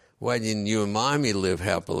 why didn't you and Mommy live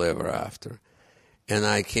happily ever after?" And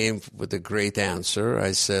I came with a great answer.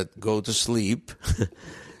 I said, "Go to sleep."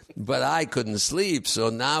 But I couldn't sleep, so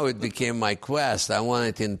now it became my quest. I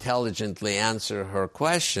wanted to intelligently answer her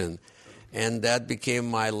question, and that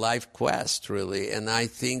became my life quest, really. And I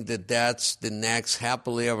think that's the next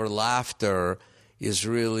happily ever after is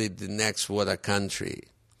really the next what a country,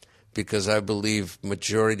 because I believe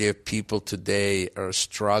majority of people today are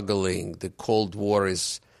struggling. The Cold War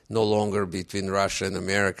is no longer between Russia and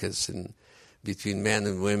America. It's between men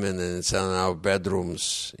and women, and it's in our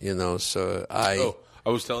bedrooms, so I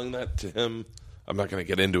was telling that to him. I'm not going to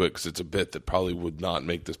get into it because it's a bit that probably would not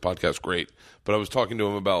make this podcast great. But I was talking to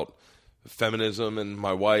him about feminism and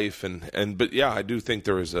my wife, but yeah, I do think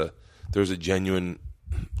there's a genuine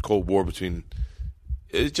Cold War between.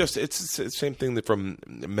 It's the same thing that from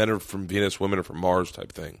men are from Venus, women are from Mars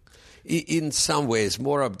type thing. In some ways,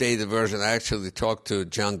 more updated version. I actually talked to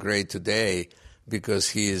John Gray today because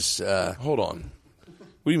he's. Hold on.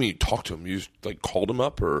 What do you mean you talked to him? You just, called him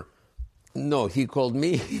up or? No, he called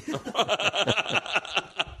me.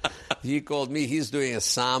 He called me. He's doing a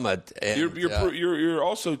summit. And, you're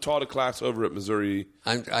also taught a class over at Missouri.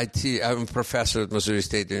 I'm a professor at Missouri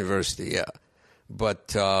State University. Yeah, but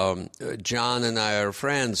John and I are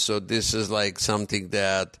friends, so this is like something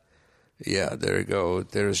that. Yeah, there you go.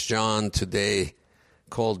 There's John today.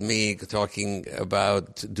 Called me talking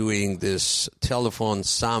about doing this telephone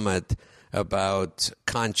summit about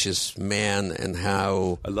conscious man and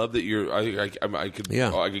how I love that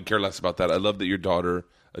I could care less about that. I love that your daughter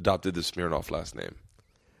adopted the Smirnoff last name.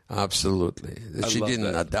 Absolutely. She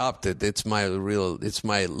didn't adopt it. It's my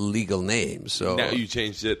legal name. So now you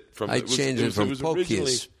changed it from. I changed it from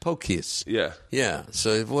Pokis. Pokis. Yeah. Yeah.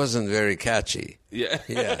 So it wasn't very catchy. Yeah.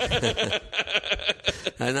 Yeah.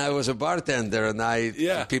 And I was a bartender,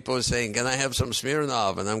 and people were saying, "Can I have some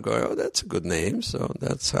Smirnoff?" And I'm going, "Oh, that's a good name." So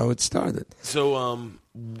that's how it started. So,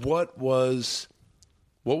 what was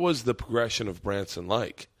the progression of Branson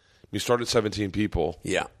like? You started 17 people.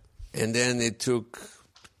 Yeah, and then it took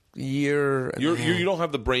year. You don't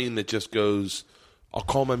have the brain that just goes, "I'll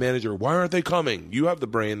call my manager. Why aren't they coming?" You have the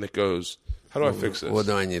brain that goes, "How do I fix this? What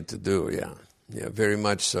do I need to do?" Yeah, very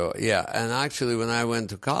much so. Yeah, and actually, when I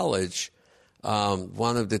went to college.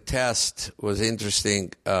 One of the tests was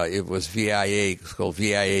interesting. It was VIA. It's called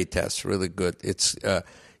VIA test. Really good. It's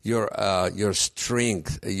your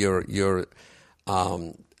strength, your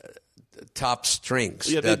top strengths.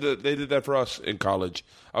 Yeah, they did that for us in college.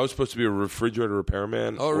 I was supposed to be a refrigerator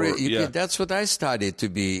repairman. Oh, really? Yeah. That's what I studied to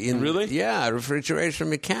be. Really? Yeah, refrigeration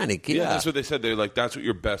mechanic. Yeah, that's what they said. They're like, that's what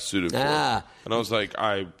you're best suited for. And I was like,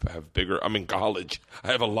 I'm in college.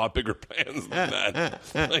 I have a lot bigger plans than that.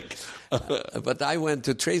 But I went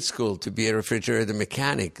to trade school to be a refrigerator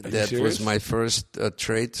mechanic. That was my first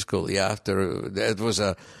trade school. Yeah, that was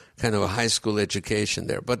a kind of a high school education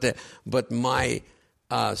there. But my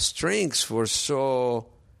strengths were so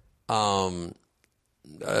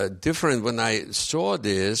different. When I saw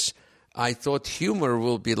this, I thought humor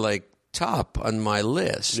will be like top on my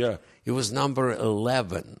list. Yeah. It was number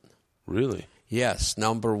 11. Really? Yes.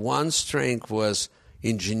 Number one strength was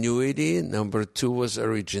ingenuity. Number 2 was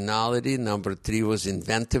originality. Number 3 was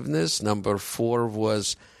inventiveness. Number 4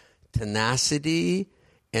 was tenacity.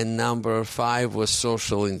 And number 5 was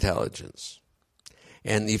social intelligence.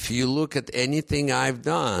 And if you look at anything I've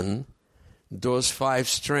done, those 5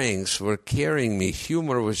 strengths were carrying me.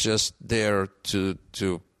 Humor was just there to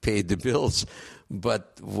pay the bills.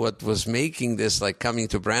 But what was making this, like coming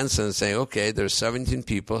to Branson and saying, okay, there's 17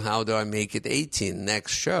 people. How do I make it 18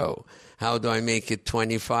 next show? How do I make it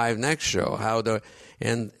 25 next show?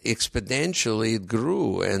 And exponentially it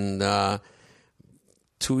grew. And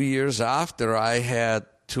 2 years after, I had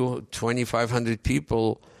 2,500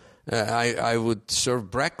 people. I would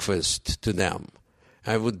serve breakfast to them.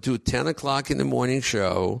 I would do 10 o'clock in the morning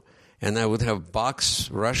show, and I would have box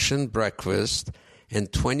Russian breakfast,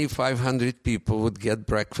 and 2,500 people would get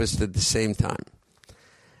breakfast at the same time.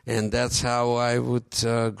 And that's how I would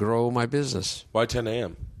grow my business. Why 10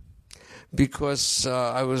 a.m.? Because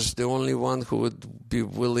I was the only one who would be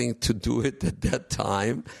willing to do it at that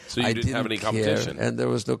time. So you didn't have any competition? And there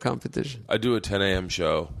was no competition. I do a 10 a.m.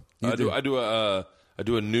 show. I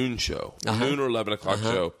do a noon show, noon or 11 o'clock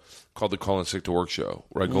show called the Call In Sick to Work show,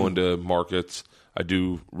 where I go into markets. I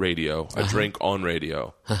do radio. I drink on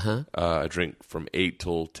radio. I drink from 8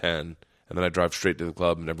 till 10, and then I drive straight to the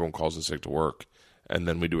club, and everyone calls in sick to work. And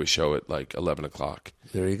then we do a show at like 11 o'clock.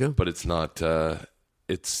 There you go. But it's not.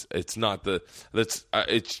 It's not the.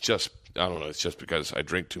 It's just. I don't know. It's just because I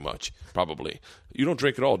drink too much. Probably. You don't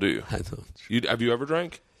drink at all, do you? I don't. Have you ever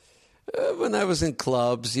drank? When I was in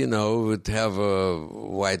clubs, would have a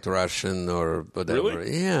White Russian or whatever.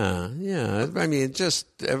 Really? Yeah. I mean, just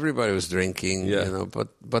everybody was drinking, Yeah.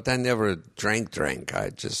 but I never drank. I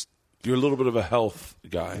just... You're a little bit of a health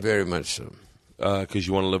guy. Very much so. Because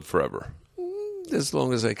you want to live forever. As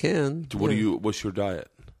long as I can. What's your diet?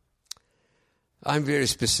 I'm very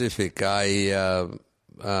specific. I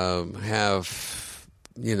have,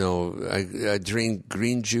 I drink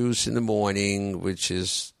green juice in the morning, which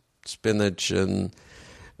is spinach and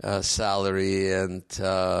celery and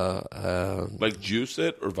like juice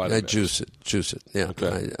it or vitamin? I juice it. Yeah,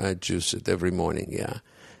 okay. I juice it every morning. Yeah,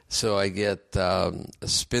 so I get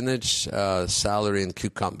spinach, celery, and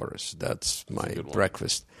cucumbers. That's my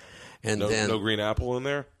breakfast. And no green apple in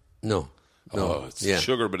there? No. Oh, it's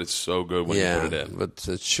sugar, but it's so good when you put it in. But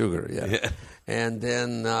it's sugar. Yeah. And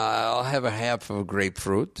then I'll have a half of a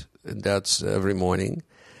grapefruit. And that's every morning.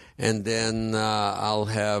 And then I'll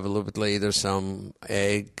have a little bit later some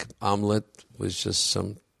egg omelet with just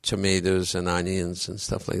some tomatoes and onions and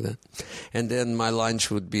stuff like that. And then my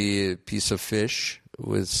lunch would be a piece of fish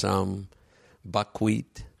with some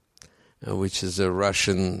buckwheat, which is a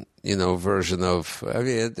Russian, version of. I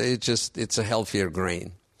mean, it's a healthier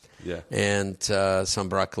grain. Yeah. And some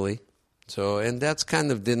broccoli. So, and that's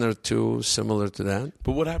kind of dinner too, similar to that.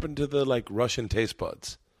 But what happened to the Russian taste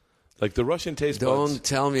buds? Like the Russian taste buds. Don't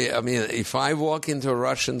tell me. I mean, if I walk into a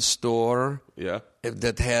Russian store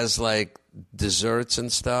that has desserts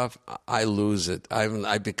and stuff, I lose it.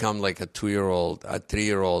 I become like a 2-year-old, a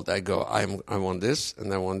 3-year-old. I go, I want this,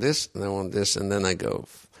 and I want this, and I want this, and then I go.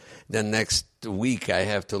 Then next week I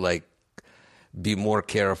have to be more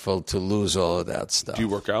careful to lose all of that stuff. Do you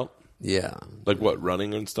work out? Yeah. Like what,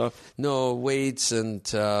 running and stuff? No, weights and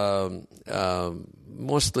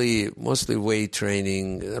mostly weight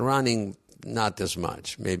training. Running, not as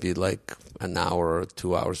much. Maybe like an hour or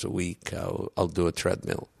 2 hours a week. I'll do a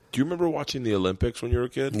treadmill. Do you remember watching the Olympics when you were a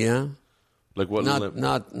kid? Yeah. Like what? Not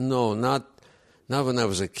when I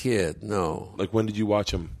was a kid. No. Like when did you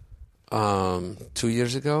watch them? 2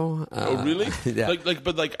 years ago. Oh, really? Yeah.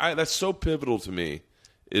 That's so pivotal to me.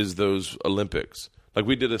 Is those Olympics? Like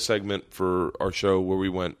we did a segment for our show where we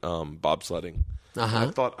went bobsledding. I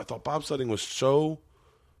thought bobsledding was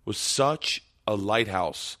such a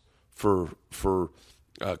lighthouse for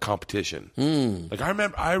competition. Like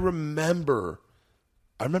I remember.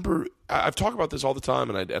 I've talked about this all the time,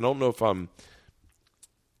 and I don't know if I'm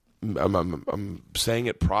saying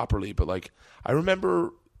it properly, but I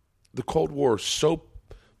remember the Cold War so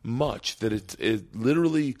much that it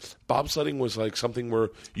literally bobsledding was like something where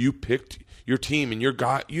you picked your team and your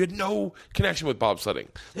guy. You had no connection with bobsledding.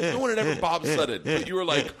 No one had ever bobsledded, but you were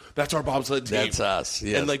like, "That's our bobsled team." That's us.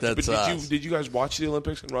 Yes, that's us. Did you guys watch the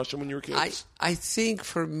Olympics in Russia when you were kids? I think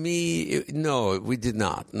for me, no, we did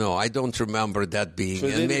not. No, I don't remember that being. So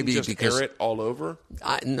they didn't just air it all over.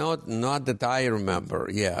 Not that I remember.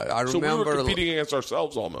 Yeah, I remember. So we were competing against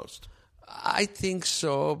ourselves almost. I think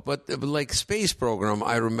so, but like space program,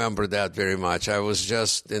 I remember that very much. I went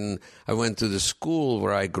to the school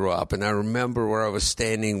where I grew up, and I remember where I was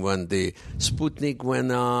standing when the Sputnik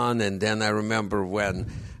went on, and then I remember when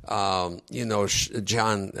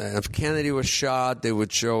John F. Kennedy was shot. They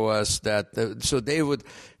would show us that. So they would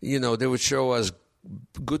show us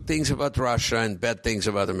good things about Russia and bad things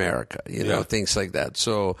about America, things like that.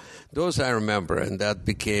 So those I remember, and that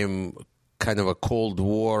became kind of a Cold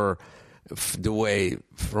War the way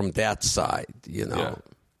from that side, Yeah.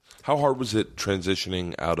 How hard was it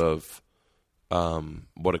transitioning out of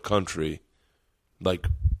What a Country, like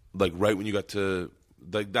right when you got to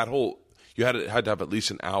that whole, you had to have at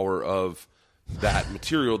least an hour of that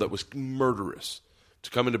material that was murderous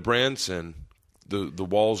to come into Branson, the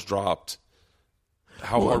walls dropped.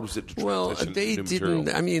 How hard was it to transition they new didn't.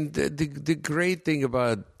 material? I mean, the great thing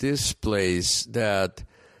about this place that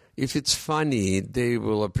if it's funny, they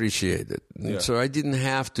will appreciate it. Yeah. So I didn't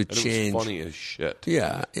have to And change. it was funny as shit.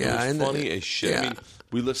 Yeah. It was funny as shit. Yeah. I mean,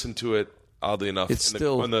 we listened to it, oddly enough. It's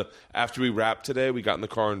still... After we wrapped today, we got in the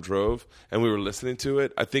car and drove, and we were listening to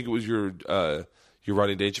it. I think it was your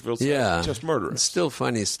Rodney Dangerfield song. Yeah. Just murderous. It's still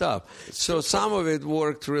funny stuff. So some of it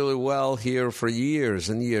worked really well here for years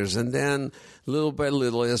and years. And then little by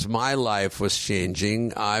little, as my life was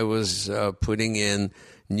changing, I was putting in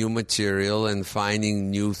new material and finding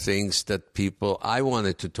new things that I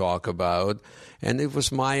wanted to talk about. And it was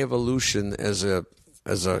my evolution as a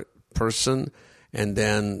person, and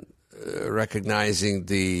then recognizing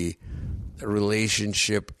the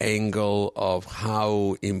relationship angle of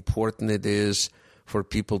how important it is for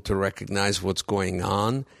people to recognize what's going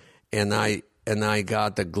on. And I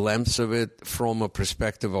got a glimpse of it from a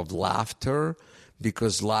perspective of laughter,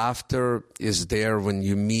 because laughter is there when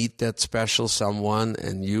you meet that special someone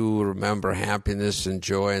and you remember happiness and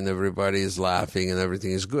joy and everybody is laughing and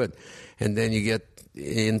everything is good. And then you get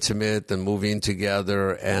intimate and move in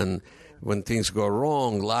together, and when things go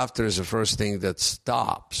wrong, laughter is the first thing that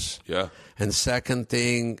stops. Yeah. And second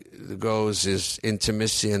thing goes is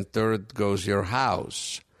intimacy, and third goes your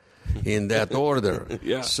house, in that order.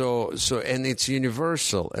 Yeah. So and it's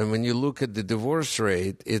universal. And when you look at the divorce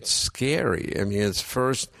rate, it's scary. I mean, it's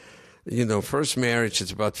first marriage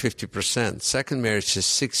is about 50%. Second marriage is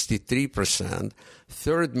 63%.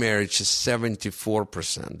 Third marriage is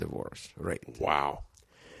 74% divorce rate. Wow.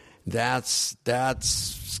 That's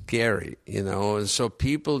scary, So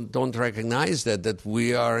people don't recognize that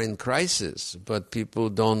we are in crisis, but people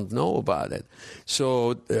don't know about it.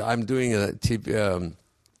 So I'm doing a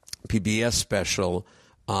PBS special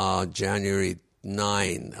January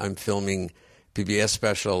 9. I'm filming PBS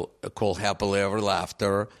special called Happily Ever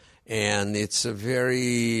Laughter, and it's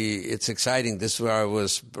exciting. This is where I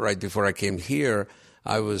was right before I came here.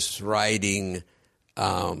 I was writing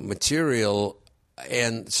material.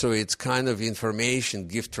 And so it's kind of information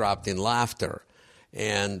gift wrapped in laughter.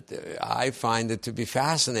 And I find it to be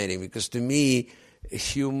fascinating because to me,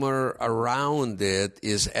 humor around it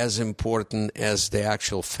is as important as the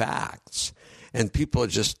actual facts. And people are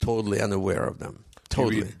just totally unaware of them.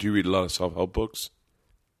 Totally. Do you read a lot of self-help books?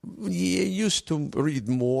 Yeah, used to read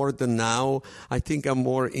more than now. I think I'm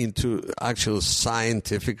more into actual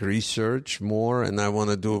scientific research more, and I want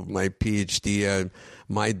to do my PhD. I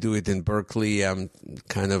might do it in Berkeley. I'm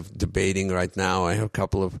kind of debating right now. I have a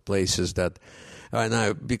couple of places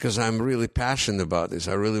because I'm really passionate about this.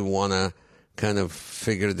 I really want to kind of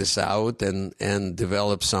figure this out and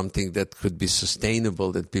develop something that could be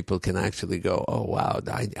sustainable, that people can actually go, oh, wow,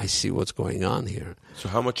 I see what's going on here. So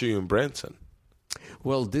how much are you in Branson?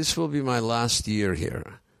 Well, this will be my last year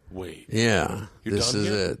here. Wait. Yeah. You're this done is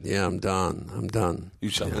here? it. Yeah, I'm done. You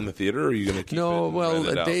selling in the theater, or are you going to keep it? No, and well, rent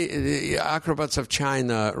it out? the Acrobats of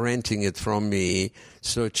China renting it from me.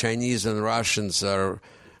 So Chinese and Russians are,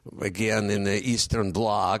 again, in the Eastern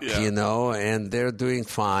Bloc, Yeah. and they're doing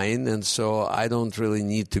fine. And so I don't really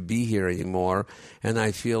need to be here anymore. And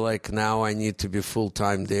I feel like now I need to be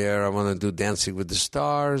full-time there. I want to do Dancing with the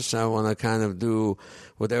Stars. I want to kind of do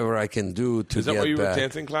whatever I can do to get back. Is that why you were at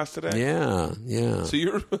dancing class today? Yeah. So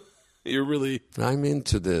you're really... I'm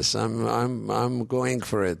into this. I'm going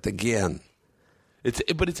for it again.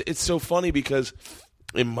 It's so funny because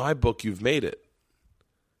in my book you've made it.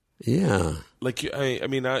 Yeah. Like I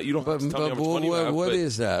mean you don't have to tell me how much money you have. What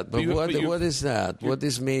is that? But what is that? What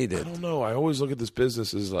has made I it? don't know. I always look at this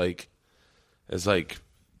business as like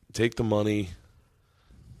take the money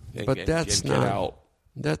and, But that's get not out.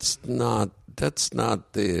 That's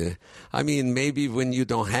not the. I mean, maybe when you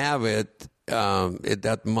don't have it,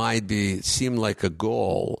 that might seem like a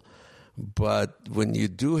goal, but when you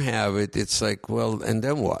do have it, it's like, well, and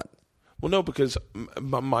then what? Well, no, because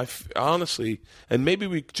my honestly, and maybe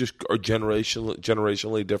we just are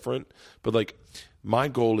generationally different, but like my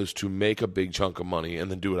goal is to make a big chunk of money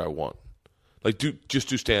and then do what I want. Like just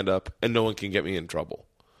do stand up, and no one can get me in trouble.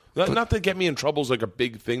 Not to get me in trouble is like a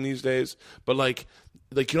big thing these days, but like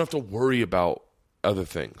you don't have to worry about other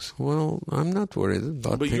things. Well, I'm not worried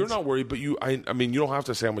about But things. you're not worried. But I mean, you don't have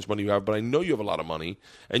to say how much money you have. But I know you have a lot of money,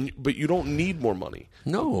 but you don't need more money.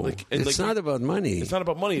 No, it's not about money. It's not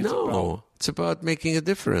about money. It's about making a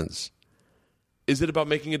difference. Is it about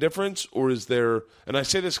making a difference, or is there? And I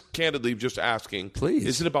say this candidly, just asking. Please.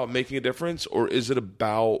 Is it about making a difference, or is it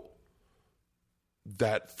about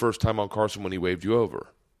that first time on Carson when he waved you over?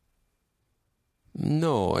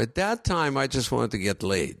 No, at that time I just wanted to get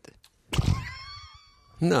laid.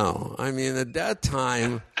 No, I mean at that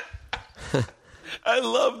time. I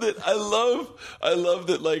love that. I love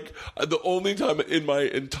that. Like the only time in my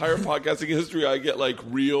entire podcasting history I get like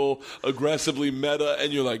real aggressively meta,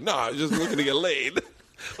 and you're like, nah, I'm just looking to get laid.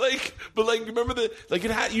 But remember that? Like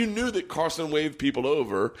you knew that Carson waved people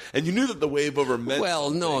over, and you knew that the wave over meant.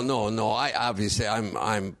 Well, no. I obviously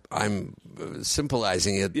I'm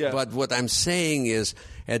symbolizing it. Yeah. But what I'm saying is,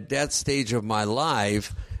 at that stage of my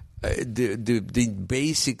life, the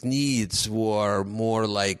basic needs were more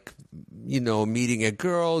like, meeting a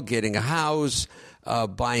girl, getting a house,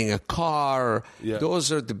 buying a car. Yeah.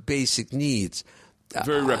 Those are the basic needs.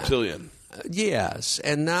 Very reptilian. Yes,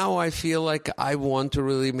 and now I feel like I want to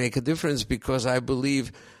really make a difference because I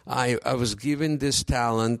believe I was given this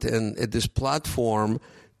talent and this platform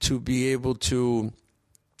to be able to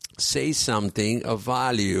say something of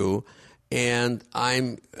value, and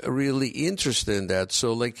I'm really interested in that.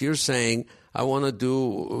 So like you're saying, you want to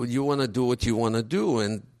do what you want to do,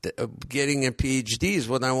 and getting a PhD is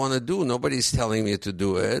what I want to do. Nobody's telling me to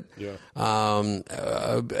do it. Yeah.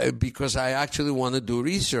 Because I actually want to do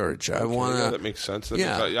research. I want to. Yeah, that makes sense.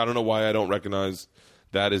 Yeah. I don't know why I don't recognize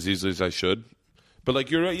that as easily as I should. But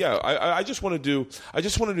like you're right, yeah. I just want to do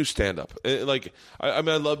stand up. Like I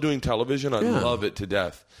mean, I love doing television. I love it to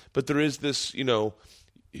death. But there is this,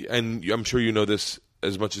 and I'm sure you know this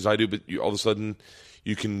as much as I do. But all of a sudden,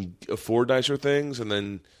 you can afford nicer things, and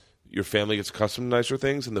then your family gets accustomed to nicer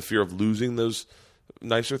things, and the fear of losing those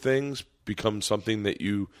nicer things becomes something that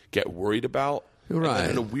you get worried about. Right.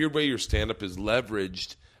 And in a weird way, your stand-up is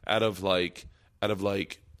leveraged out of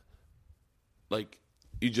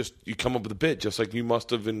you come up with a bit, just like you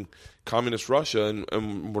must have in communist Russia,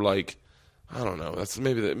 and we're like, I don't know. That's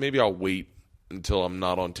maybe I'll wait until I'm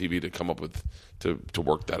not on TV to come up with to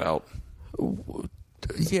work that out.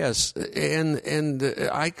 Yes, and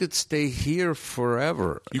I could stay here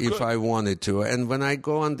forever if I wanted to. And when I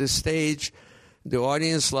go on the stage, the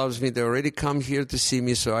audience loves me. They already come here to see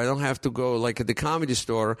me, so I don't have to go like at the Comedy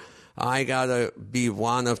Store. I gotta be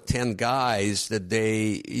one of 10 guys that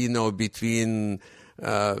they, between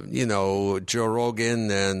Joe Rogan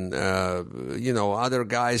and other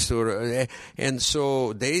guys and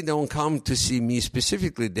so they don't come to see me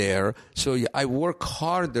specifically there. So I work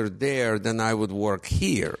harder there than I would work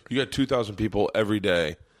here. You got 2,000 people every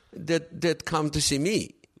day that come to see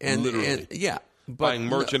me, and literally, buying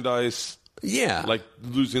merchandise, like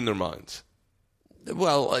losing their minds.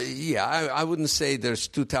 Well, I wouldn't say there's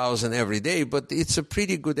 2,000 every day, but it's a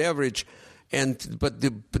pretty good average. But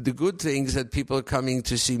the good thing is that people are coming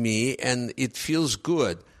to see me, and it feels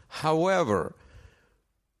good. However,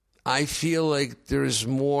 I feel like there is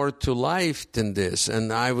more to life than this,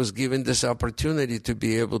 and I was given this opportunity to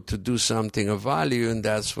be able to do something of value, and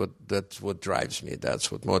that's what drives me.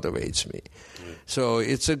 That's what motivates me. So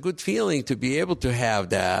it's a good feeling to be able to have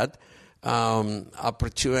that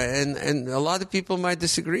opportunity. And a lot of people might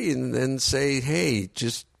disagree and say, "Hey,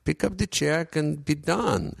 just pick up the check and be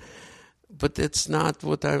done." But that's not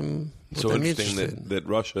what I'm. So interesting that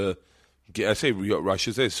Russia. I say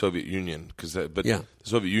Russia, say Soviet Union, the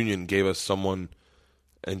Soviet Union gave us someone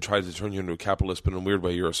and tried to turn you into a capitalist, but in a weird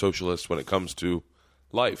way, you're a socialist when it comes to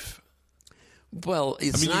life. Well,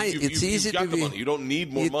 it's it's easy to be. Money. You don't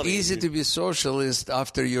need more money. It's easy to be socialist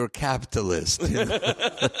after you're capitalist.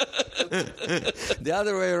 The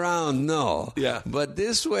other way around, no. Yeah. But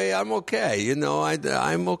this way, I'm okay.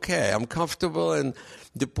 I'm okay. I'm comfortable, and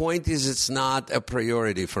the point is, it's not a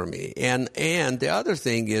priority for me. And the other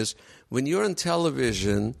thing is, when you're on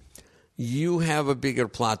television, you have a bigger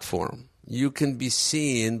platform. You can be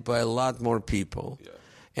seen by a lot more people. Yeah.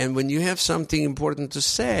 And when you have something important to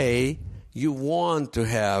say, you want to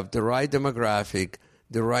have the right demographic,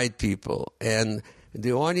 the right people. And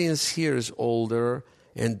the audience here is older,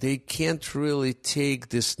 and they can't really take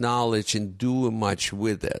this knowledge and do much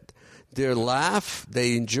with it. They laugh,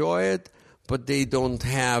 they enjoy it, but they don't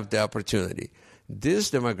have the opportunity.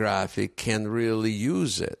 This demographic can really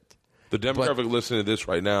use it. The demographic listening to this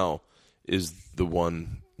right now is the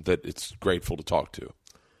one that it's grateful to talk to.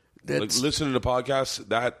 Like listening to podcasts,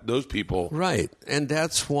 those people. Right. And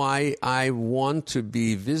that's why I want to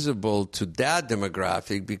be visible to that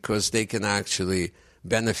demographic, because they can actually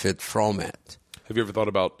benefit from it. Have you ever thought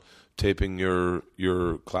about taping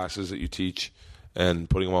your classes that you teach and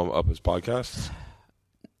putting them up as podcasts?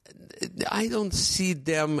 I don't see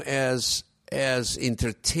them as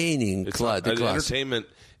entertaining. Entertainment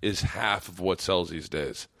is half of what sells these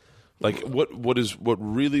days. Like what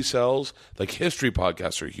really sells? Like history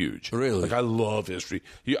podcasts are huge. Really? Like I love history.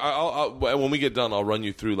 I'll when we get done, I'll run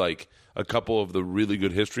you through like a couple of the really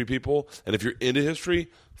good history people. And if you're into history,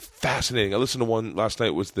 fascinating. I listened to one last night.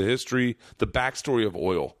 It was the backstory of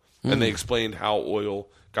oil, and they explained how oil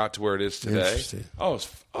got to where it is today. Interesting. Oh, it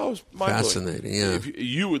was mind-blowing. Fascinating, yeah.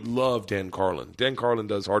 You would love Dan Carlin. Dan Carlin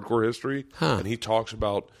does hardcore history, and he talks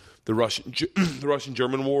about the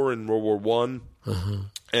Russian-Genghis War in World War One,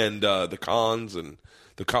 and the Khans and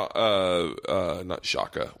not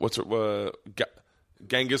Shaka. What's it?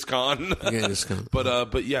 Genghis Khan. Genghis Khan.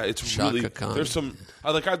 But yeah, it's Shaka really Khan. There's some.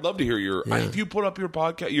 I'd love to hear if you put up your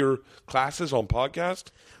podcast, your classes on podcast.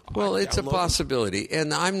 Well, it's a possibility,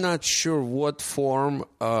 and I'm not sure what form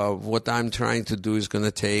what I'm trying to do is going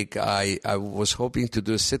to take. I was hoping to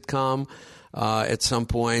do a sitcom at some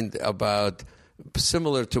point about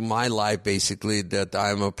similar to my life, basically, that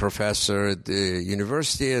I'm a professor at the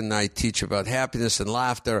university and I teach about happiness and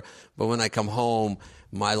laughter, but when I come home,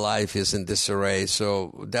 my life is in disarray.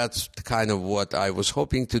 So that's kind of what I was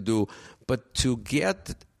hoping to do. But to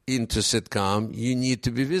get into sitcom, you need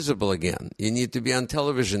to be visible again. You need to be on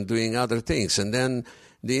television doing other things. And then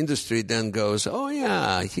the industry then goes, oh,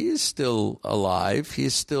 yeah, he's still alive.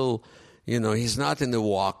 He's still, he's not in the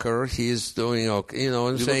walker. He's doing okay. I'm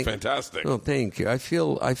you saying, look fantastic. Oh, thank you. I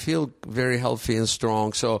feel very healthy and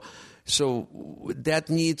strong. So that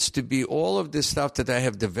needs to be all of this stuff that I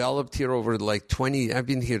have developed here over I've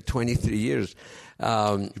been here 23 years.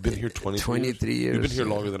 You've been here 23 years. You've been here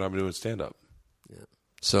longer than I've been doing stand-up. Yeah.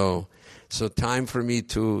 So time for me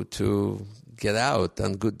to get out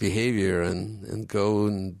on good behavior and go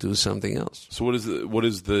and do something else. So what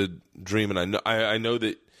is the dream? And I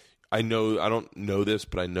don't know this,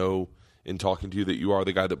 but I know in talking to you that you are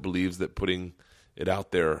the guy that believes that putting it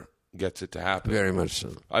out there gets it to happen. Very much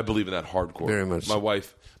so. I believe in that hardcore. Very much My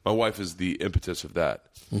wife is the impetus of that.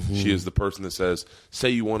 Mm-hmm. She is the person that says, say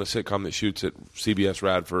you want a sitcom that shoots at CBS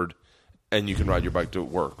Radford and you can ride your bike to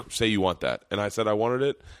work. Say you want that. And I said I wanted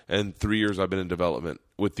it, and 3 years I've been in development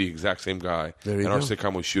with the exact same guy. Our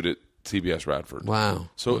sitcom was shoot at CBS Radford. Wow.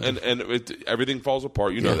 So everything falls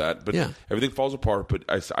apart. You know that, but everything falls apart. But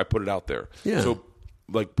I put it out there. Yeah. So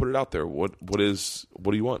put it out there. What do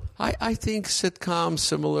you want? I think sitcom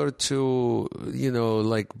similar to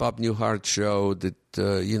like Bob Newhart show that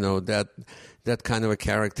that kind of a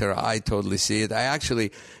character. I totally see it.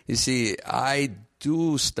 I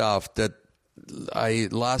do stuff that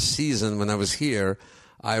last season when I was here,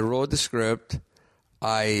 I wrote the script.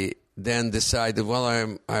 I then decided, well,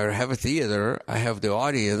 I have a theater, I have the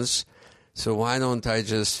audience, so why don't I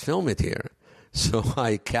just film it here? So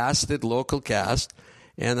I casted local cast,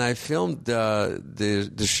 and I filmed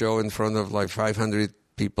the show in front of 500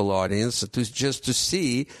 people audience just to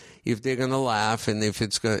see if they're gonna laugh and if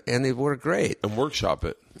it's gonna, and it worked great. And workshop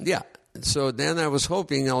it. Yeah. So then I was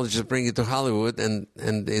hoping I'll just bring it to Hollywood and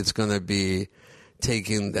it's gonna be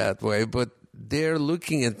taken that way, but they're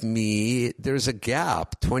looking at me. There's a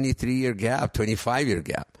gap, 23-year gap, 25-year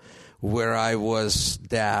gap, where I was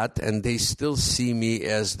that, and they still see me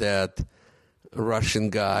as that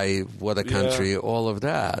Russian guy, what a country, all of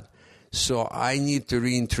that. So I need to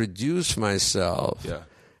reintroduce myself. Yeah.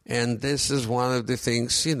 And this is one of the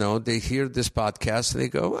things, they hear this podcast and they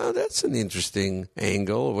go, well, that's an interesting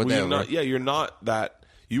angle, or whatever. Well, you're not that.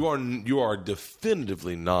 You are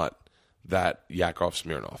definitively not that Yakov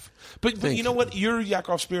Smirnoff. But you know what? You're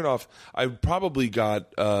Yakov Smirnoff. I probably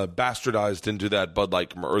got bastardized into that Bud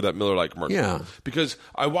Light or that Miller Lite commercial. Yeah. Because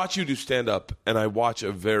I watch you do stand-up, and I watch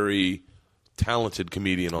a very talented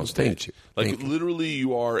comedian on stage. Literally,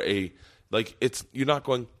 you are you're not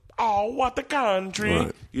going, oh, what the country.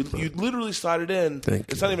 Right. You literally slide it in.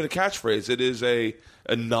 It's not even a catchphrase. It is a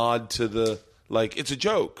nod to the, it's a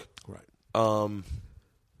joke. Right.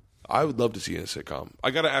 I would love to see you in a sitcom.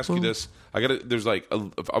 I got to ask you this. I'm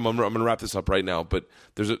going to wrap this up right now, but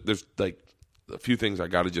there's a few things I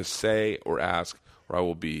got to just say or ask, or I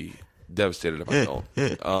will be devastated if I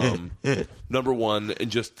don't. Number one, and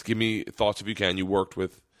just give me thoughts if you can. You worked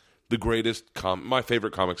with the greatest, my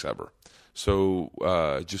favorite comics ever.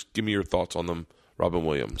 So just give me your thoughts on them. Robin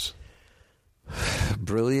Williams.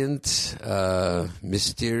 Brilliant,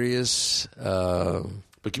 mysterious.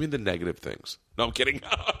 But give me the negative things. No, I'm kidding.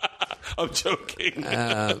 I'm joking.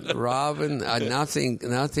 Robin,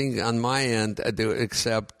 nothing on my end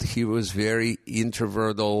except he was very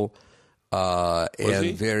introverted and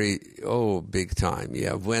he? very big time.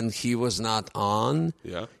 Yeah, when he was not on,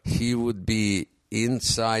 he would be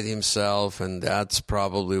inside himself, and that's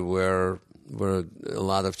probably where a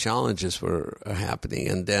lot of challenges were happening.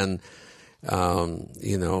 And then,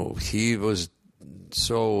 he was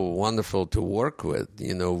so wonderful to work with.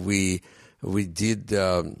 We did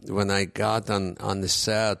when I got on the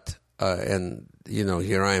set, and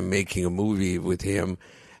here I am making a movie with him,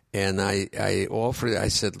 and I offered. I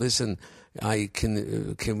said, "Listen,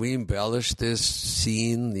 can we embellish this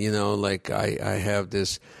scene? I have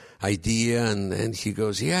this idea," and he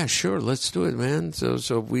goes, "Yeah, sure, let's do it, man."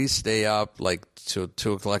 So we stay up like till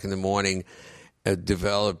 2:00 in the morning,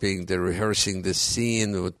 rehearsing the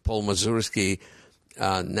scene with Paul Mazursky.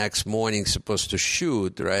 Next morning supposed to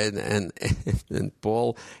shoot, right? And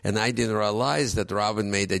Paul and I didn't realize that Robin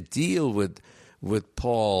made a deal with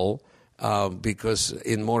Paul because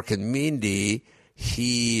in Mork and Mindy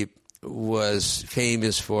he was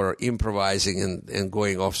famous for improvising and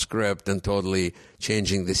going off script and totally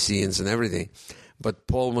changing the scenes and everything. But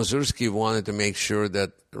Paul Mazursky wanted to make sure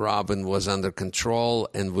that Robin was under control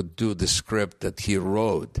and would do the script that he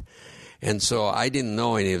wrote. And so I didn't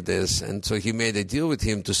know any of this, and so he made a deal with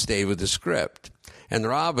him to stay with the script. And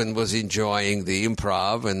Robin was enjoying the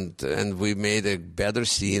improv, and we made a better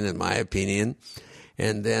scene, in my opinion.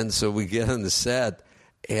 And then so we get on the set,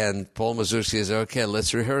 and Paul Mazursky says, "Okay,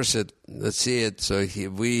 let's rehearse it. Let's see it." So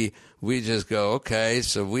we just go, okay.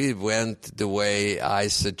 So we went the way I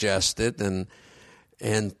suggested,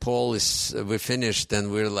 and Paul we finished,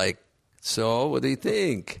 and we're like, "So what do you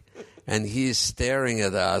think?" And he's staring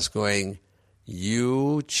at us going,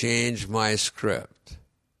 "You changed my script."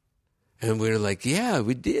 And we're like, "Yeah,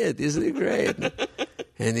 we did. Isn't it great?"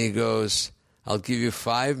 And he goes, "I'll give you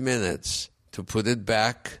 5 minutes to put it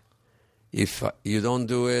back. If you don't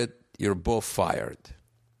do it, you're both fired."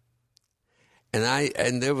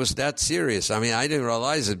 And it was that serious. I mean, I didn't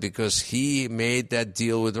realize it because he made that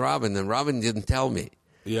deal with Robin, and Robin didn't tell me.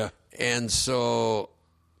 Yeah. And so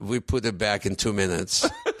we put it back in 2 minutes,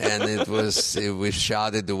 and we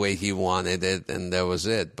shot it the way he wanted it, and that was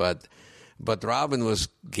it. But Robin was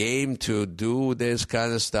game to do this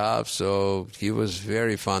kind of stuff, so he was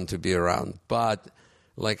very fun to be around. But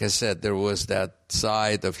like I said, there was that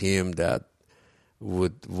side of him that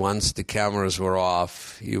once the cameras were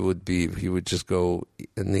off, he would just go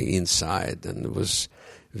in the inside, and it was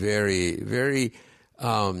very, very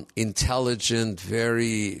intelligent,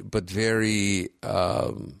 very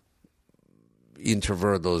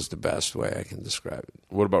introverted is the best way I can describe it.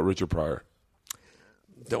 What about Richard Pryor?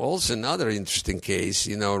 Also another interesting case.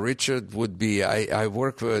 Richard would be, I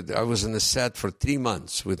was on the set for 3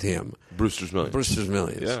 months with him. Brewster's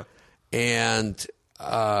Millions. Yeah. And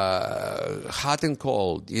hot and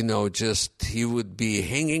cold, just he would be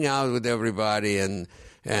hanging out with everybody and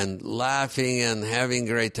laughing and having a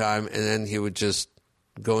great time, and then he would just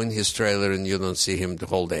go in his trailer and you don't see him the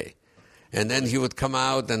whole day. And then he would come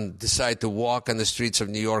out and decide to walk on the streets of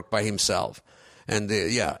New York by himself. And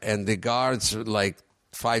the guards were like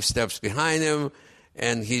 5 steps behind him,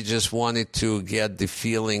 and he just wanted to get the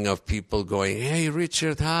feeling of people going, "Hey,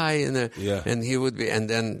 Richard, hi," and he would be, and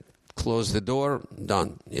then close the door,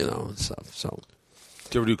 done, stuff. So,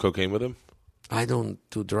 did you ever do cocaine with him? I don't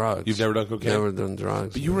do drugs. You've never done cocaine? Never done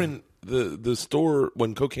drugs. But you were in the store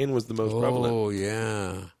when cocaine was the most prevalent. Oh,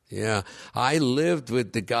 yeah. Yeah. I lived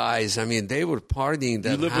with the guys. I mean, they were partying that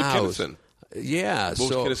house. You lived with Kinnison? Yeah. What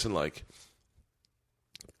was Kinnison like?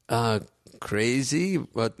 Crazy,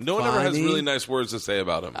 but no one funny. ever has really nice words to say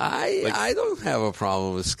about him. I don't have a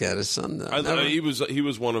problem with Kinnison.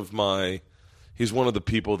 He's one of the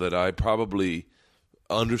people that I probably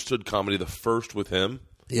understood comedy the first with him.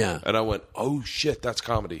 Yeah. And I went, "Oh shit, that's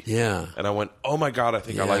comedy." Yeah. And I went, "Oh my God, I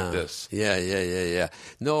think I like this." Yeah.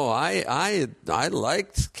 No, I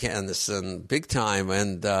liked Kinnison big time,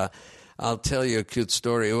 and I'll tell you a cute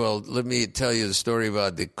story. Well, let me tell you the story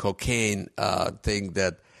about the cocaine thing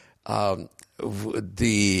that I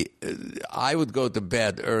would go to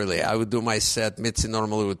bed early. I would do my set. Mitzi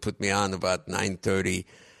normally would put me on about 9:30,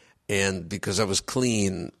 and because I was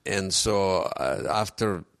clean, and so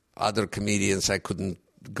after other comedians, I couldn't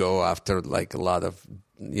go after like a lot of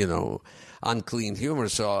unclean humor.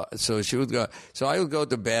 So she would go. So I would go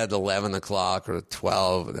to bed 11 o'clock or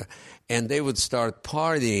 12, and they would start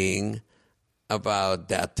partying about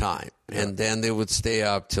that time. Yeah. And then they would stay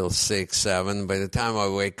up till 6, 7. By the time I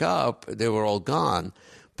wake up, they were all gone.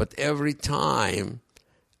 But every time,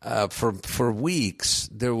 for weeks,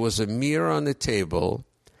 there was a mirror on the table,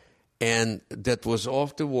 and that was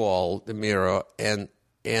off the wall, the mirror, and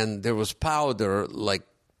there was powder, like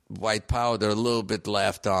white powder, a little bit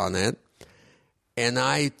left on it. And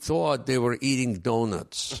I thought they were eating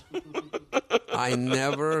donuts. I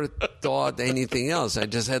never thought anything else. I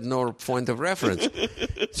just had no point of reference.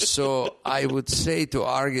 So I would say to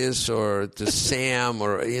Argus or to Sam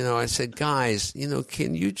or, I said, guys,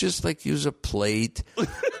 can you just like use a plate?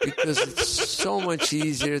 Because it's so much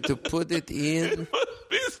easier to put it in.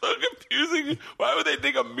 It's so confusing. Why would they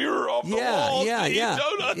take a mirror off the wall?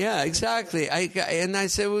 Donuts? Yeah, exactly. And I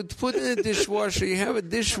said, well, put it in a dishwasher. You have a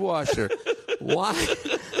dishwasher. Why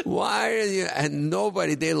are you? And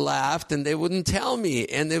they laughed and they wouldn't tell me.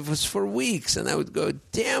 And it was for weeks. And I would go,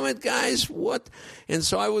 damn it, guys, what? And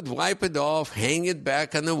so I would wipe it off, hang it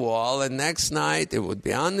back on the wall. And next night it would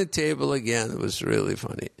be on the table again. It was really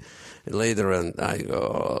funny. And later on, I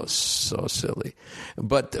go, oh, so silly.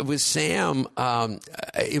 But with Sam,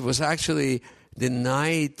 it was actually the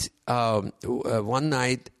night, one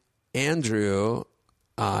night, Andrew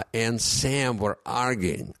and Sam were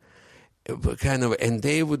arguing. And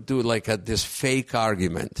they would do like this fake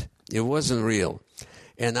argument. It wasn't real.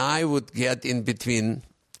 And I would get in between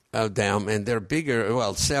them, and they're bigger.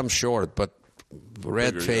 Well, Sam's short, but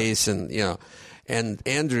red bigger, face, yeah. And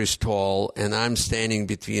Andrew's tall, and I'm standing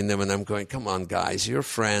between them, and I'm going, come on, guys, you're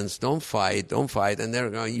friends. Don't fight. And they're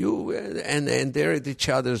going, and they're at each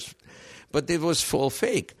other's. But it was full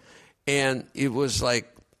fake. And it was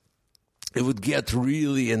like, it would get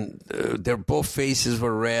really, and their both faces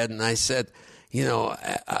were red. And I said,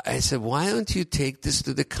 I said, why don't you take this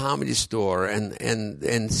to the Comedy Store and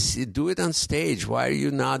do it on stage? Why are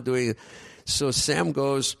you not doing it? So Sam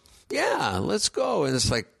goes, yeah, let's go. And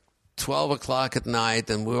it's like 12 o'clock at night,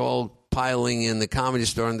 and we're all piling in the Comedy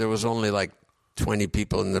Store, and there was only like 20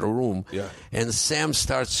 people in the room. Yeah. And Sam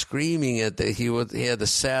starts screaming he had a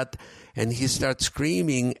set, and he starts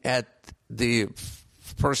screaming at the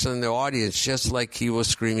person in the audience, just like he was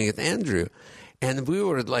screaming at Andrew. And we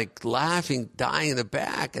were like laughing, dying in the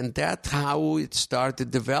back, and that's how it started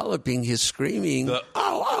developing, his screaming.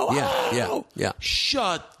 Yeah.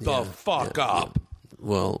 Shut the fuck up. Yeah.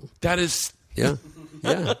 Well, that is...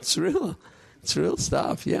 Yeah, it's real. It's real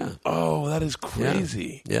stuff, yeah. Oh, that is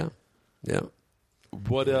crazy. Yeah.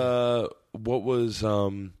 What was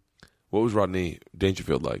Rodney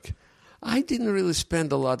Dangerfield like? I didn't really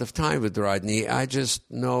spend a lot of time with Rodney. I just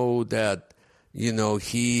know that,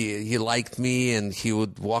 he liked me, and he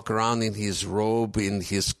would walk around in his robe in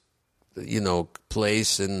his,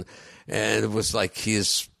 place, and it was like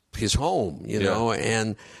his home, know.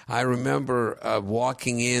 And I remember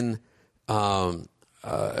walking in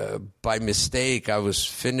by mistake. We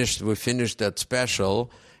finished that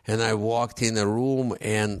special, and I walked in a room,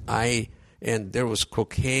 and there was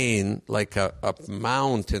cocaine, like a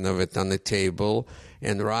mountain of it on the table,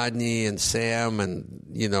 and Rodney and Sam and,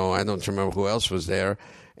 I don't remember who else was there,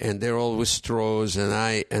 and they're all with straws, and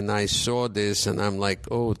I saw this, and I'm like,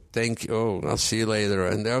 oh, thank you, oh, I'll see you later,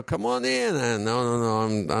 and they'll come on in, and no,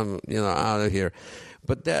 I'm out of here.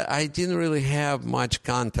 But I didn't really have much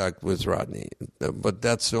contact with Rodney, but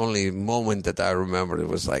that's the only moment that I remember. It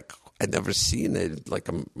was like, I'd never seen it, like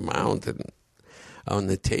a mountain on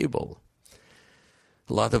the table.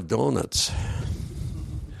 A lot of donuts.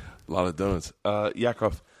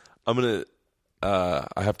 Yakov, I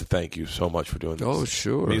have to thank you so much for doing this. Oh,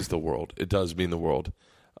 sure. It means the world. It does mean the world.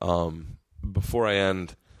 Before I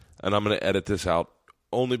end, and I'm going to edit this out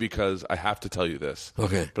only because I have to tell you this.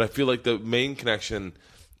 Okay. But I feel like the main connection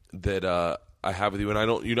that I have with you, and I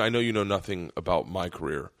know you know nothing about my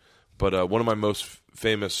career, but one of my most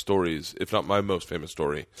famous stories, if not my most famous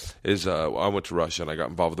story, is I went to Russia and I got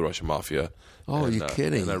involved with the Russian mafia. Oh, you're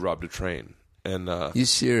kidding. And I robbed a train. And you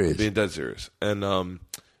serious? Being dead serious. And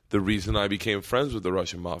the reason I became friends with the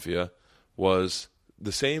Russian mafia was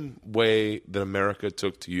the same way that America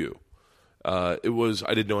took to you. It was,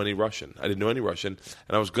 I didn't know any Russian. And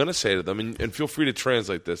I was going to say to them, and feel free to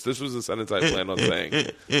translate this. This was the sentence I planned on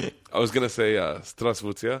saying. I was going to say,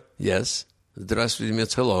 Здравствуйте. Yes. Здравствуйте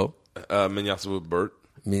means hello. Меня зовут Bert.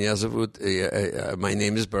 My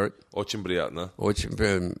name is Bert. Очень приятно.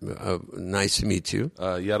 Nice to meet you.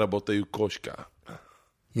 Я работаю кошка.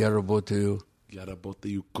 Я работаю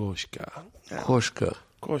кошка. Кошка.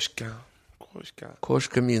 Кошка.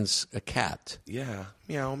 Koshka means a cat. Yeah.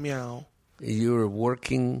 Meow, meow. You're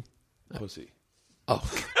working... Pussy. Oh.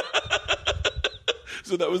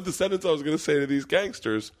 So that was the sentence I was going to say to these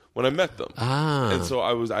gangsters when I met them. And so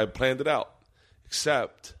I planned it out.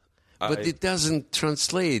 Except... But it doesn't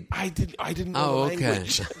translate. I didn't know the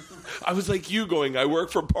language. I was like you going, I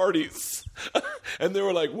work for parties. And they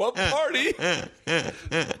were like, what party?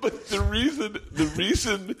 But the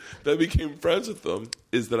reason that I became friends with them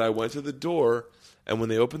is that I went to the door, and when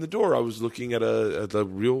they opened the door, I was looking at a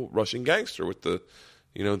real Russian gangster with the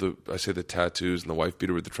tattoos and the wife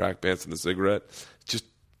beater with the track pants and the cigarette. Just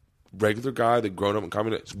regular guy, the grown up and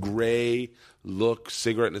communist, gray look,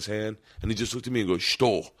 cigarette in his hand, and he just looked at me and goes,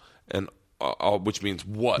 "Что?" and which means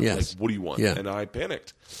what? Yes. Like, what do you want? Yeah. And I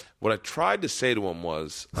panicked. What I tried to say to him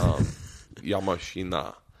was,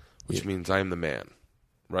 Yamashina, which means I am the man,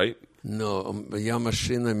 right? No,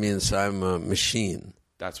 Yamashina means I'm a machine.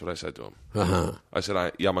 That's what I said to him. Uh-huh. I said,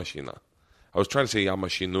 Yamashina. I was trying to say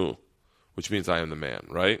Yamashinu, which means I am the man,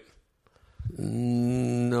 right?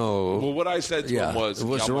 No. Well, what I said to him was, it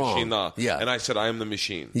was Yamashina. wrong. Yeah. And I said, I am the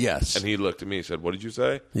machine. Yes. And he looked at me and said, what did you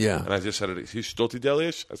say? Yeah. And I just said it. He's Stoti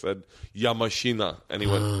Delish? I said, Yamashina. And he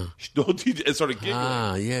went, Stoti, and started giggling.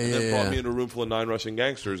 And then brought me in a room full of 9 Russian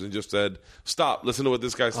gangsters and just said, stop, listen to what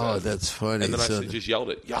this guy says. Oh, that's funny. And then I just yelled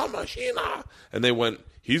it, Yamashina. And they went,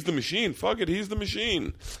 he's the machine. Fuck it, he's the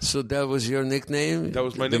machine. So that was your nickname? That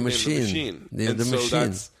was my nickname, the machine. The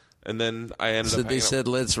machine. And then I ended so up they said,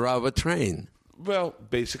 let's rob a train. Well,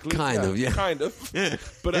 basically, kind of.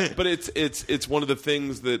 But it's one of the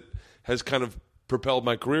things that has kind of propelled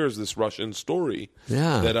my career is this Russian story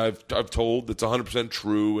that I've told that's 100%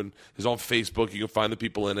 true and is on Facebook. You can find the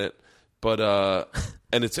people in it, but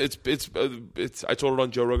and it's I told it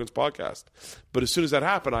on Joe Rogan's podcast. But as soon as that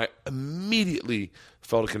happened, I immediately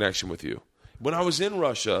felt a connection with you. When I was in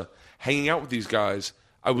Russia, hanging out with these guys,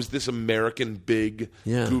 I was this American big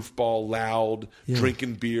goofball, loud,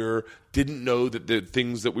 drinking beer, didn't know that the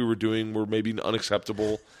things that we were doing were maybe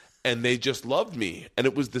unacceptable, and they just loved me. And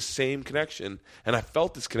it was the same connection. And I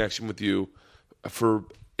felt this connection with you for,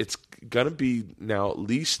 it's going to be now at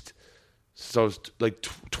least, so it's like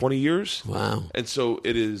 20 years. Wow. And so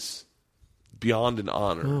it is beyond an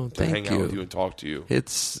honor to hang out with you and talk to you.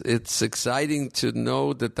 It's exciting to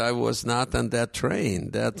know that I was not on that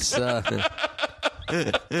train. That's...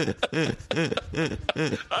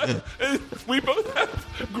 We both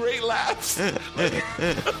have great laughs. Thank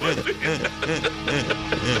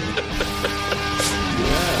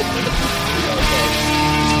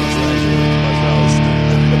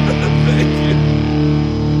you.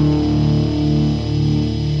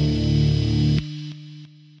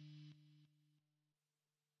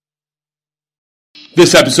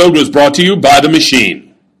 This episode was brought to you by The Machine.